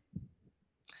 right?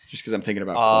 Just because I'm thinking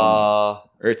about Cuomo.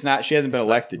 Or it's not, she hasn't been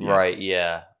elected yet. Right,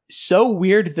 yeah. So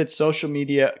weird that social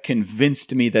media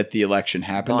convinced me that the election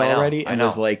happened already and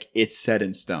was like, it's set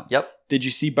in stone. Yep. Did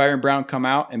you see Byron Brown come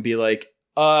out and be like,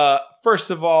 first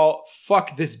of all,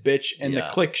 fuck this bitch and the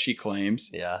clique she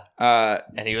claims. Yeah.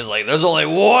 And he was like, there's only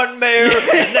one mayor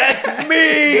and that's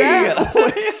me. That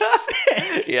was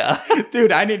sick. Yeah.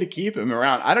 Dude, I need to keep him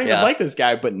around. I don't even like this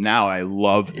guy, but now I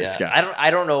love this guy.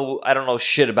 I don't know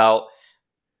shit about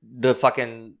the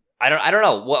fucking... I don't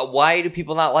know. Why do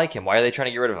people not like him? Why are they trying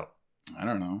to get rid of him? I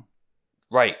don't know.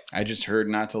 Right. I just heard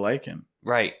not to like him.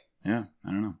 Right. Yeah,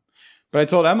 I don't know. But I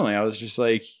told Emily, I was just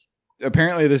like,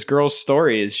 apparently this girl's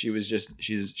story is she was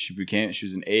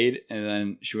an aide, and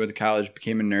then she went to college,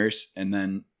 became a nurse, and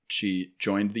then she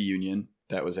joined the union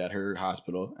that was at her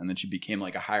hospital, and then she became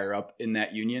like a higher up in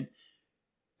that union.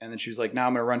 And then she was like, now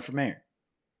I'm going to run for mayor.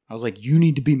 I was like, you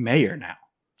need to be mayor now.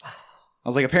 I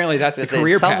was like, apparently that's the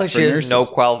career path for nurses. Sounds like she has no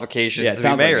qualifications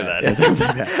to be mayor then. It sounds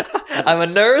like that. I'm a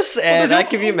nurse and I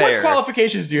can be mayor. What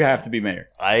qualifications do you have to be mayor?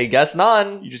 I guess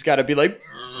none. You just got to be like,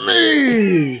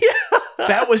 me.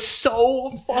 That was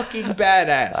so fucking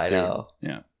badass. I dude. know.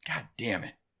 Yeah. God damn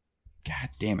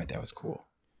it. That was cool.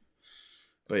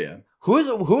 But yeah. Who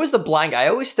is the blind guy? I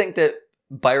always think that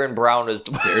Byron Brown is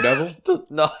the Daredevil?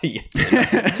 No,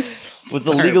 was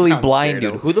the legally blind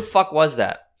dude. Who the fuck was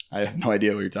that? I have no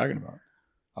idea what you're talking about.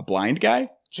 A blind guy?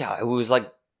 Yeah, it was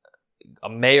like a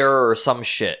mayor or some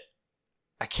shit.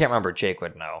 I can't remember. Jake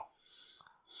would know.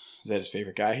 Is that his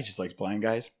favorite guy? He just likes blind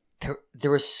guys?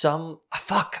 There was some...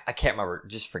 Fuck, I can't remember.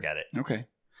 Just forget it. Okay.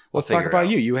 Let's talk about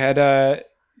you. You had,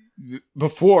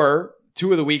 before,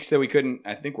 2 of the weeks that we couldn't...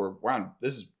 I think we're on...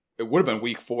 It would have been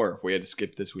week 4 if we had to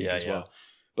skip this week as well.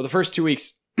 But the first 2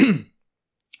 weeks,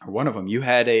 or one of them, you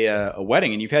had a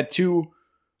wedding, and you've had 2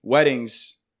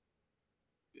 weddings.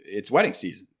 It's wedding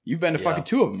season. You've been to fucking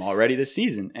 2 of them already this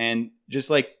season. And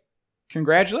just like,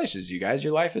 congratulations, you guys.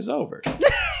 Your life is over.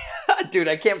 Dude,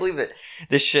 I can't believe that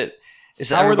this shit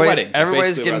is... How were the weddings?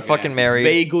 Everybody's getting fucking married.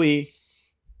 Vaguely.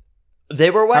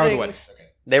 They were weddings. How were the weddings? Okay.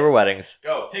 They were weddings.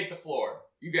 Go, take the floor.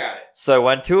 You got it. So I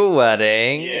went to a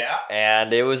wedding. Yeah.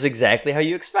 And it was exactly how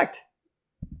you expect.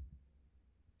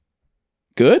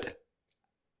 Good?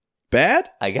 Bad?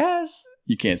 I guess.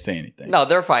 You can't say anything. No,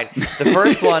 they're fine. The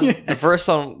first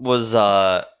one was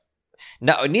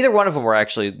no, neither one of them were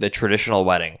actually the traditional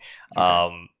wedding.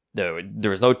 Okay. There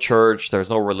was no church, there was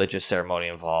no religious ceremony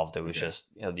involved. It was just,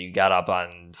 you got up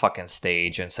on fucking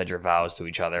stage and said your vows to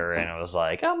each other, and it was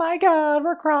like, oh my god,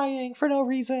 we're crying for no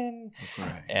reason.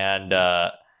 Right. And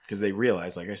because they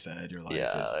realize, like I said, your life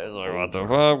is like, what the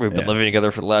fuck? We've been living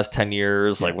together for the last 10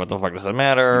 years. Like, what the fuck does it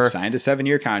matter? You've signed a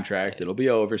 7-year contract. It'll be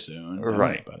over soon.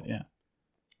 Right. About it. Yeah.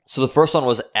 So the first one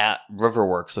was at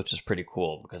Riverworks, which is pretty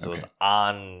cool because it was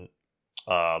on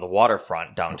the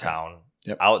waterfront downtown,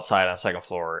 outside on the 2nd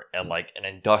floor, and like an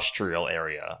industrial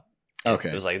area. Okay.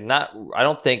 It was like I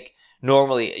don't think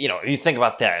normally, you think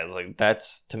about that, it's like,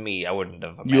 that's, to me, I wouldn't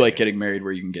have imagined. You like getting married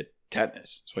where you can get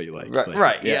tetanus. That's what you like.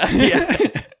 Right. Yeah.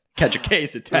 Catch a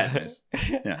case of tetanus.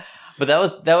 Yeah. But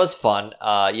that was fun.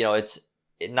 It's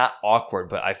not awkward,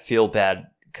 but I feel bad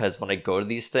because when I go to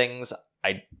these things,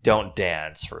 I don't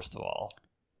dance, first of all.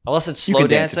 Unless it's slow you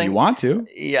can dancing. Dance if you want to.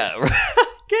 Yeah.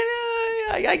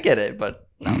 I get it, but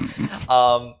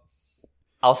no.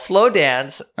 I'll slow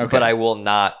dance, but I will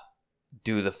not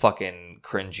do the fucking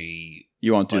cringy...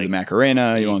 You won't do the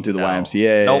Macarena. You won't do the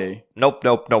YMCA.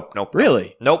 Nope.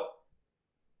 Really? Nope.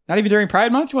 Not even during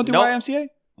Pride Month? You won't do YMCA?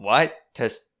 What?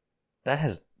 That's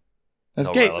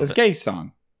no gay. That's a gay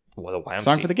song. Well, the YMCA.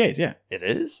 Song for the gays, yeah. It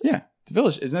is? Yeah. The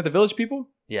Village. Isn't that the Village People?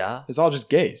 Yeah. It's all just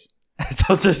gays. It's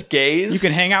all just gays? You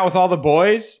can hang out with all the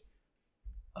boys.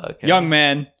 Okay. Young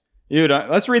men.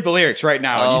 Let's read the lyrics right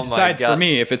now. And you decide for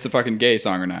me if it's a fucking gay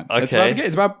song or not. Okay.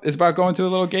 It's about going to a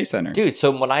little gay center. Dude,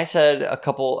 so when I said a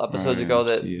couple episodes ago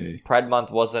that Pride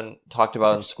Month wasn't talked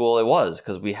about in school, it was,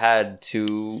 because we had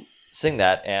to sing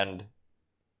that and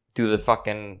do the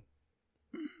fucking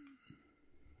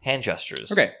hand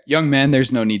gestures. Okay. Young man,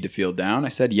 there's no need to feel down. I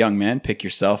said, young man, pick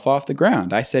yourself off the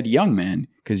ground. I said, young man,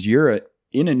 because you're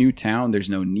in a new town, there's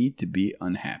no need to be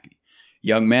unhappy.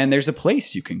 Young man, there's a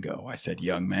place you can go. I said,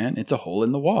 young man, it's a hole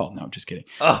in the wall. No, I'm just kidding.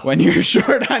 When you're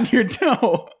short on your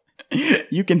dough,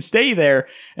 you can stay there,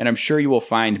 and I'm sure you will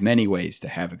find many ways to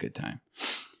have a good time.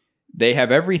 They have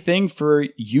everything for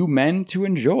you men to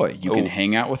enjoy. You can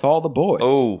hang out with all the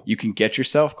boys. You can get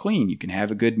yourself clean. You can have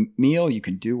a good meal. You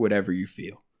can do whatever you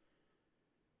feel.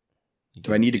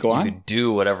 Do I need to go on? You can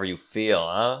do whatever you feel,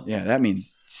 huh? Yeah, that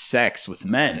means sex with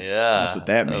men. Yeah. That's what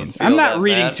that means. I'm not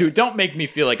reading too... Don't make me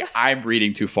feel like I'm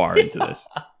reading too far into this.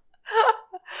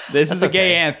 This is a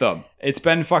gay anthem. It's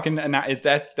been fucking...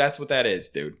 That's what that is,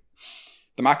 dude.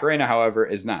 The Macarena, however,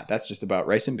 is not. That's just about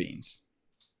rice and beans.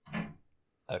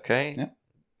 Okay. Yeah.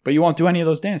 But you won't do any of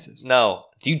those dances. No.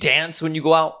 Do you dance when you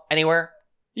go out anywhere?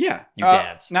 Yeah. You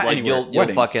dance. Not like, anywhere. You'll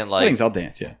fucking like... Weddings, I'll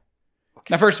dance, yeah.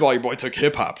 Okay. Now, first of all, your boy took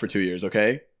hip-hop for 2 years,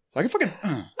 okay? So I can fucking...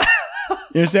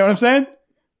 You understand what I'm saying?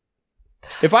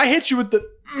 If I hit you with the...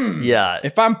 Yeah.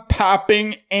 If I'm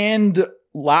popping and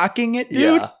locking it,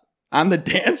 dude, on the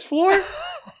dance floor,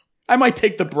 I might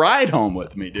take the bride home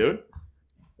with me, dude.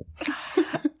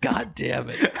 God damn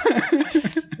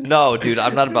it. No, dude,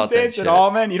 I'm not about that dance shit. At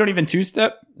all, man? You don't even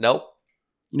two-step? Nope.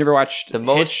 You never watched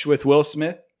Hitch with Will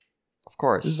Smith? Of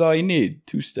course. This is all you need.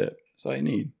 Two-step. That's all you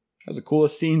need. That was the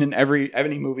coolest scene in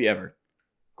any movie ever.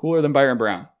 Cooler than Byron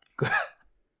Brown.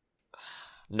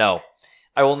 No.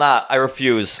 I will not. I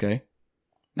refuse. Okay.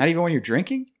 Not even when you're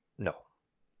drinking? No.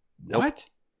 Nope. What?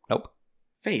 Nope.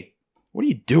 Faith, what are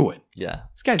you doing? Yeah.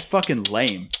 This guy's fucking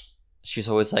lame. She's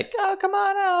always like, oh, come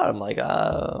on out. I'm like,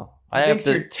 oh. I have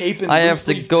to taping I have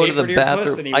to go to the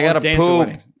bathroom. I gotta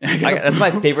poop. That's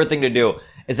my favorite thing to do.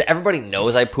 Is that everybody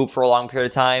knows I poop for a long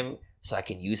period of time, so I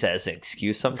can use that as an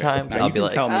excuse sometimes. Okay. I'll be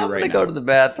like, I'm gonna go to the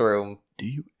bathroom. Do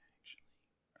you actually?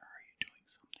 Or are you doing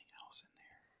something else in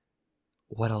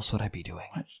there? What else would I be doing?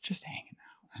 What? Just hanging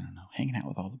out. I don't know. Hanging out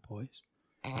with all the boys.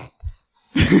 I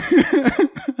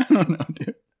don't know,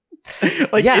 dude.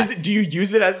 Like, do you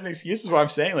use it as an excuse? Is what I'm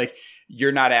saying. Like,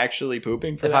 you're not actually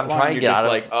pooping for that long. If I'm trying to get out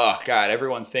of, like, oh god,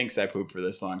 everyone thinks I poop for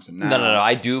this long, so now. No.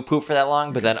 I do poop for that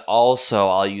long, but then also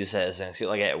I'll use it as an excuse,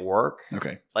 like at work.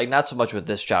 Okay. Like not so much with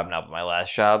this job now, but my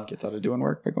last job. Gets out of doing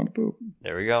work by going to poop.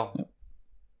 There we go. Yep.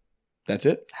 That's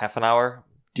it. Half an hour.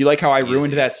 Do you like how I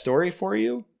ruined that story for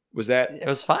you? Was that? It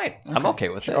was fine. Okay. I'm okay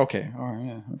with it. Okay. All right.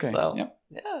 Yeah. Okay. So, yep.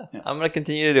 Yeah, I'm gonna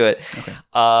continue to do it. Okay.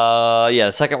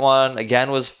 The second one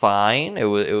again was fine. It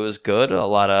was good. A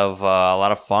lot of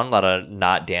fun. A lot of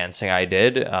not dancing. I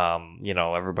did.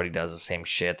 Everybody does the same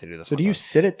shit. They do this. So do you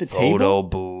sit at the photo table?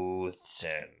 booths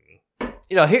and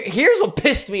here's what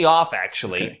pissed me off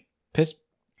actually. Okay.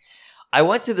 I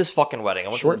went to this fucking wedding. I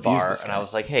went to the bar and I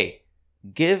was like, hey,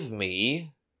 give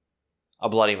me a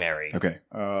Bloody Mary. Okay.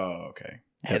 Oh, okay.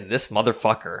 And this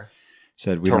motherfucker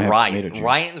said we don't have tomato juice.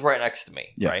 Ryan's right next to me,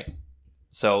 right?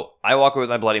 So I walk away with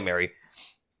my Bloody Mary,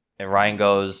 and Ryan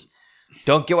goes,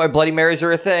 "Don't get why Bloody Marys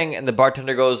are a thing." And the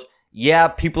bartender goes, "Yeah,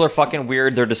 people are fucking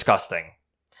weird. They're disgusting."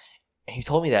 And he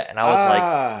told me that, and I was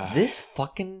like, "This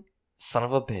fucking son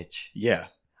of a bitch." Yeah,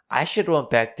 I should have went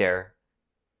back there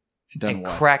and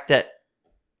what? cracked that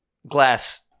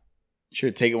glass. Should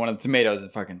have taken one of the tomatoes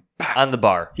and fucking on the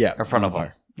bar, in front of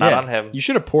him, not on him. You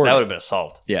should have poured. That would have been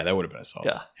assault. Yeah, that would have been assault.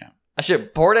 Yeah. I should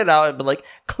have poured it out and been like,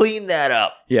 clean that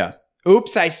up. Yeah.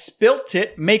 Oops, I spilt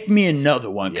it. Make me another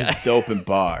one because it's open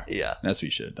bar. Yeah. That's what you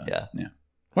should have done. Yeah.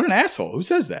 What an asshole. Who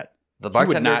says that? The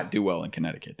bartender would not do well in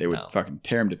Connecticut. They would fucking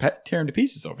tear him to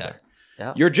pieces over there.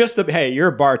 Yeah. You're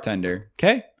a bartender,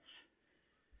 okay?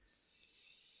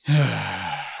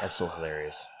 That's so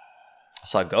hilarious. I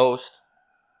saw a ghost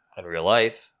in real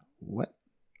life. What?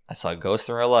 I saw a ghost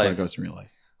in real life. I don't know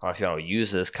if you want to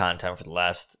use this content for the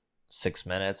last 6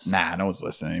 minutes. Nah, no one's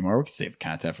listening anymore. We can save the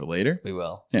content for later. We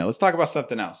will. Yeah, let's talk about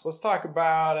something else. Let's talk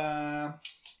about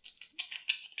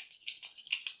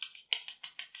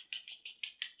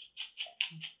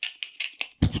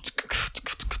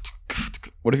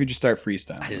what if you just start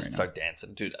freestyling? I just start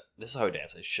dancing. Dude, this is how I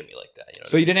dance. I shimmy like that.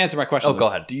 So you didn't answer my question. Oh, go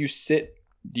ahead. Do you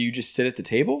just sit at the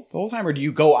table the whole time, or do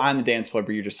you go on the dance floor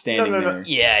but you're just standing there? No.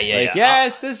 Yeah.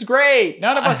 Yes, this is great.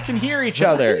 None of us can hear each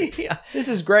other. Yeah. This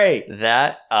is great.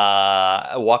 That,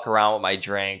 I walk around with my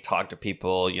drink, talk to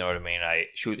people, you know what I mean? I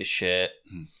shoot the shit.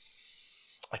 Mm.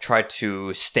 I try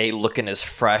to stay looking as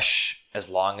fresh as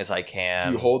long as I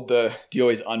can. Do you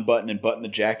always unbutton and button the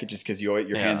jacket just because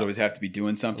your hands always have to be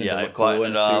doing something to look cool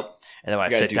in a suit? And then when I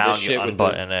sit down, you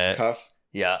unbutton it. Cuff.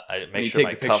 Yeah, I make sure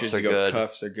my cuffs are good.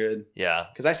 Cuffs are good. Yeah,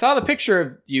 because I saw the picture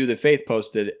of you that Faith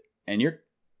posted, and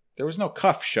there was no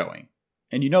cuff showing,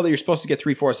 and you know that you're supposed to get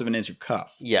 3/4 of an inch of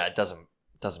cuff. Yeah, it doesn't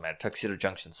matter. Tuxedo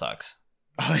Junction sucks.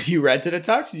 Oh, you rented a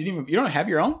tux? You don't have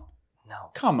your own?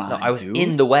 No, come on. No, I was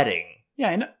in the wedding. Yeah,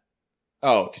 I know.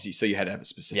 Oh, because you had to have a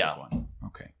specific one.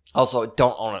 Okay. Also,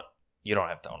 don't own it. You don't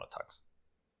have to own a tux.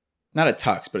 Not a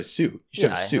tux, but a suit. You should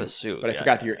have a suit. But I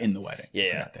forgot that you're in the wedding. Yeah, I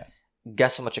forgot that.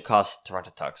 Guess how much it costs to rent a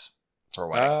tux for a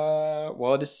wedding?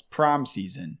 Well, it is prom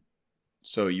season.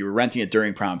 So you were renting it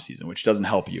during prom season, which doesn't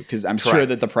help you because I'm sure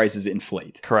that the prices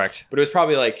inflate. Correct. But it was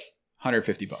probably like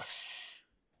 $150.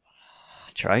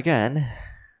 Try again.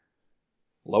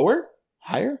 Lower?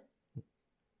 Higher?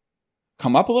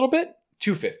 Come up a little bit?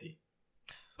 $250.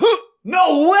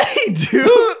 No way, dude!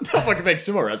 Don't fucking make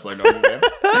sumo wrestling noises.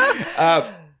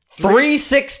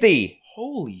 $360.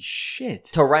 Holy shit!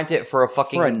 To rent it for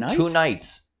a night? 2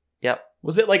 nights. Yep.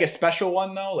 Was it like a special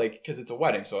one though? Like because it's a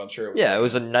wedding, so I'm sure. It was it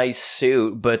was a nice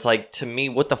suit, but it's like to me,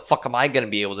 what the fuck am I going to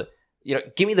be able to?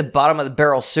 Give me the bottom of the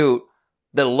barrel suit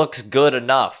that looks good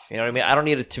enough. You know what I mean? I don't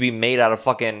need it to be made out of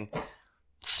fucking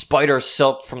spider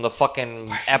silk from the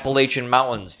fucking Appalachian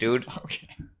Mountains, dude. Okay.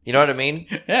 You know what I mean?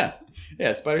 Yeah,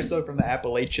 spider silk from the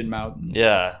Appalachian Mountains.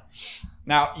 Yeah.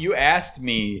 Now you asked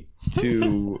me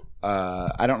to.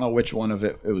 I don't know which one of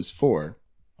it was for,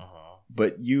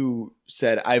 but you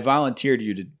said I volunteered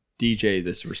you to DJ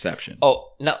this reception.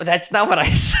 Oh no, that's not what I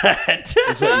said.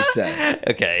 That's what you said.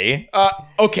 Okay.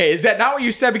 Okay. Is that not what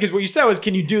you said? Because what you said was,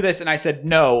 "Can you do this?" And I said,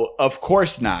 "No, of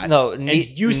course not." No, and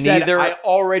you said I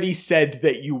already said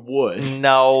that you would.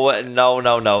 No.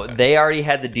 They already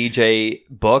had the DJ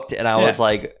booked, and I was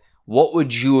like, "What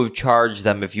would you have charged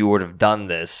them if you would have done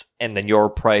this?" And then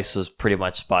your price was pretty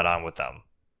much spot on with them.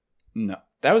 No,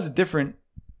 that was a different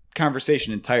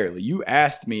conversation entirely. You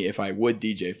asked me if I would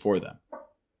DJ for them.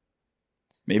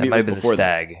 Maybe that might have been the before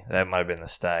stag. That might have been the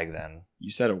stag then.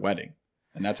 You said a wedding,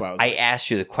 and that's why I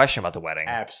asked you the question about the wedding.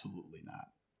 Absolutely not,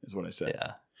 is what I said.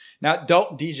 Yeah. Now,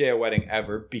 don't DJ a wedding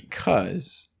ever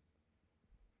because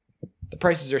the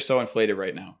prices are so inflated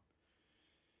right now.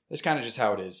 That's kind of just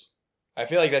how it is. I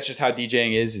feel like that's just how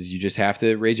DJing is you just have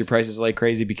to raise your prices like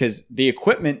crazy because the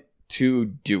equipment to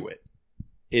do it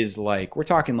is like, we're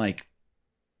talking like,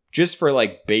 just for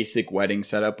like basic wedding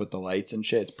setup with the lights and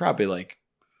shit, it's probably like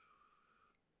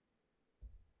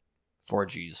 4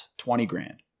 G's. 20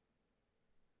 grand.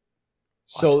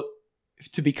 So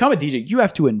to become a DJ, you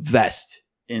have to invest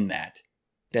in that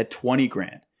 20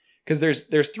 grand. Because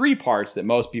there's 3 parts that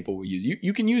most people will use.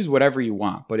 You can use whatever you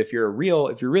want, but if you're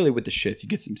really with the shits, you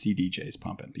get some CDJs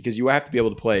pumping because you have to be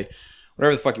able to play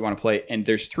whatever the fuck you want to play. And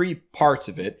there's 3 parts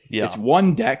of it. Yeah. It's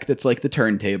one deck that's like the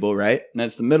turntable, right? And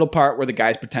that's the middle part where the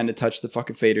guys pretend to touch the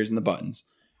fucking faders and the buttons.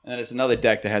 And then it's another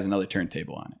deck that has another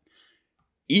turntable on it.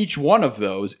 Each one of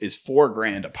those is $4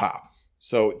 grand a pop.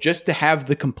 So just to have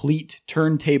the complete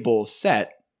turntable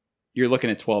set, you're looking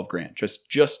at 12 grand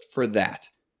just for that.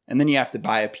 And then you have to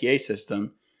buy a PA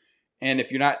system. And if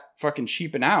you're not fucking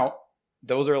cheaping out,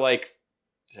 those are like,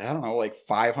 I don't know, like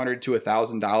 $500 to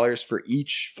 $1,000 for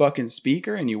each fucking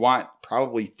speaker. And you want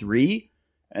probably 3.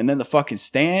 And then the fucking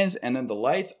stands and then the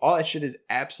lights. All that shit is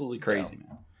absolutely crazy,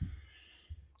 man.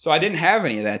 So I didn't have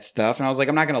any of that stuff. And I was like,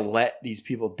 I'm not going to let these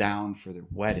people down for their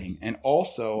wedding. And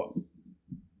also,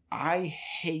 I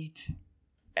hate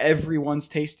everyone's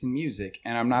taste in music.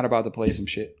 And I'm not about to play some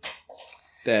shit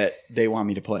that they want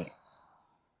me to play.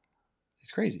 It's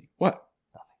crazy. What?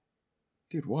 Nothing.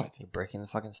 Dude, what? You're breaking the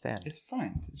fucking stand. It's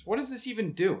fine. What does this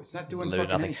even do? It's not doing fucking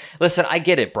nothing. anything. Listen, I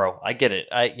get it, bro. I get it.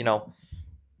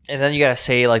 And then you gotta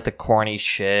say like the corny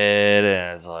shit,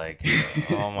 and it's like,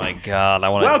 oh my god, I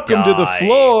want to. Welcome to the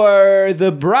floor,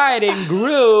 the bride and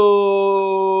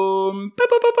groom.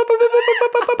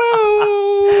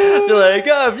 They're like,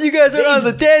 oh, if you guys are on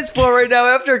the dance floor right now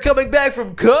after coming back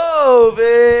from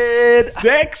COVID,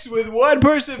 sex with one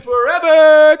person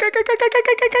forever.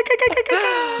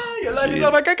 Your life is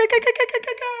over.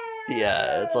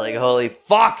 Yeah, it's like, holy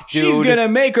fuck, dude. She's gonna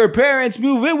make her parents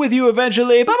move in with you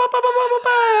eventually.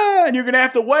 And you're gonna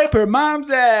have to wipe her mom's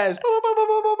ass.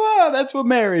 That's what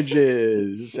marriage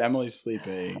is. Emily's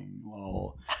sleeping.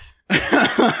 Lol.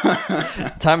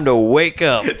 Time to wake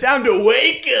up. Time to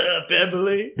wake up,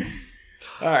 Emily.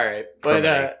 All right.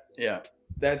 But yeah,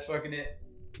 that's fucking it.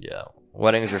 Yeah.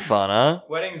 Weddings are fun, huh?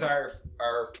 Weddings are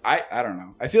I don't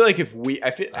know. I feel like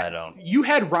I don't. You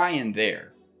had Ryan there.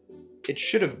 It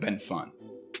should have been fun.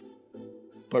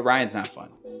 But Ryan's not fun.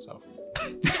 So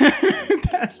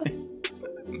that's it.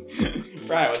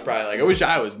 Ryan was probably like, I wish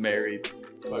I was married.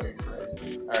 Fucking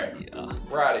Christ. All right. Yeah.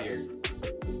 We're out of here.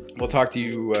 We'll talk to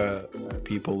you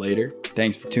people later.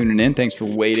 Thanks for tuning in. Thanks for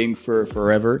waiting for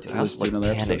forever to listen to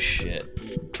another episode. Shit.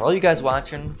 For all you guys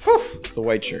watching, it's the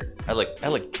white shirt. I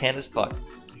look tan as fuck.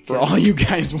 For all you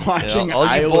guys watching,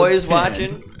 all you boys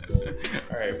watching.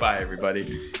 All right, bye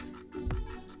everybody.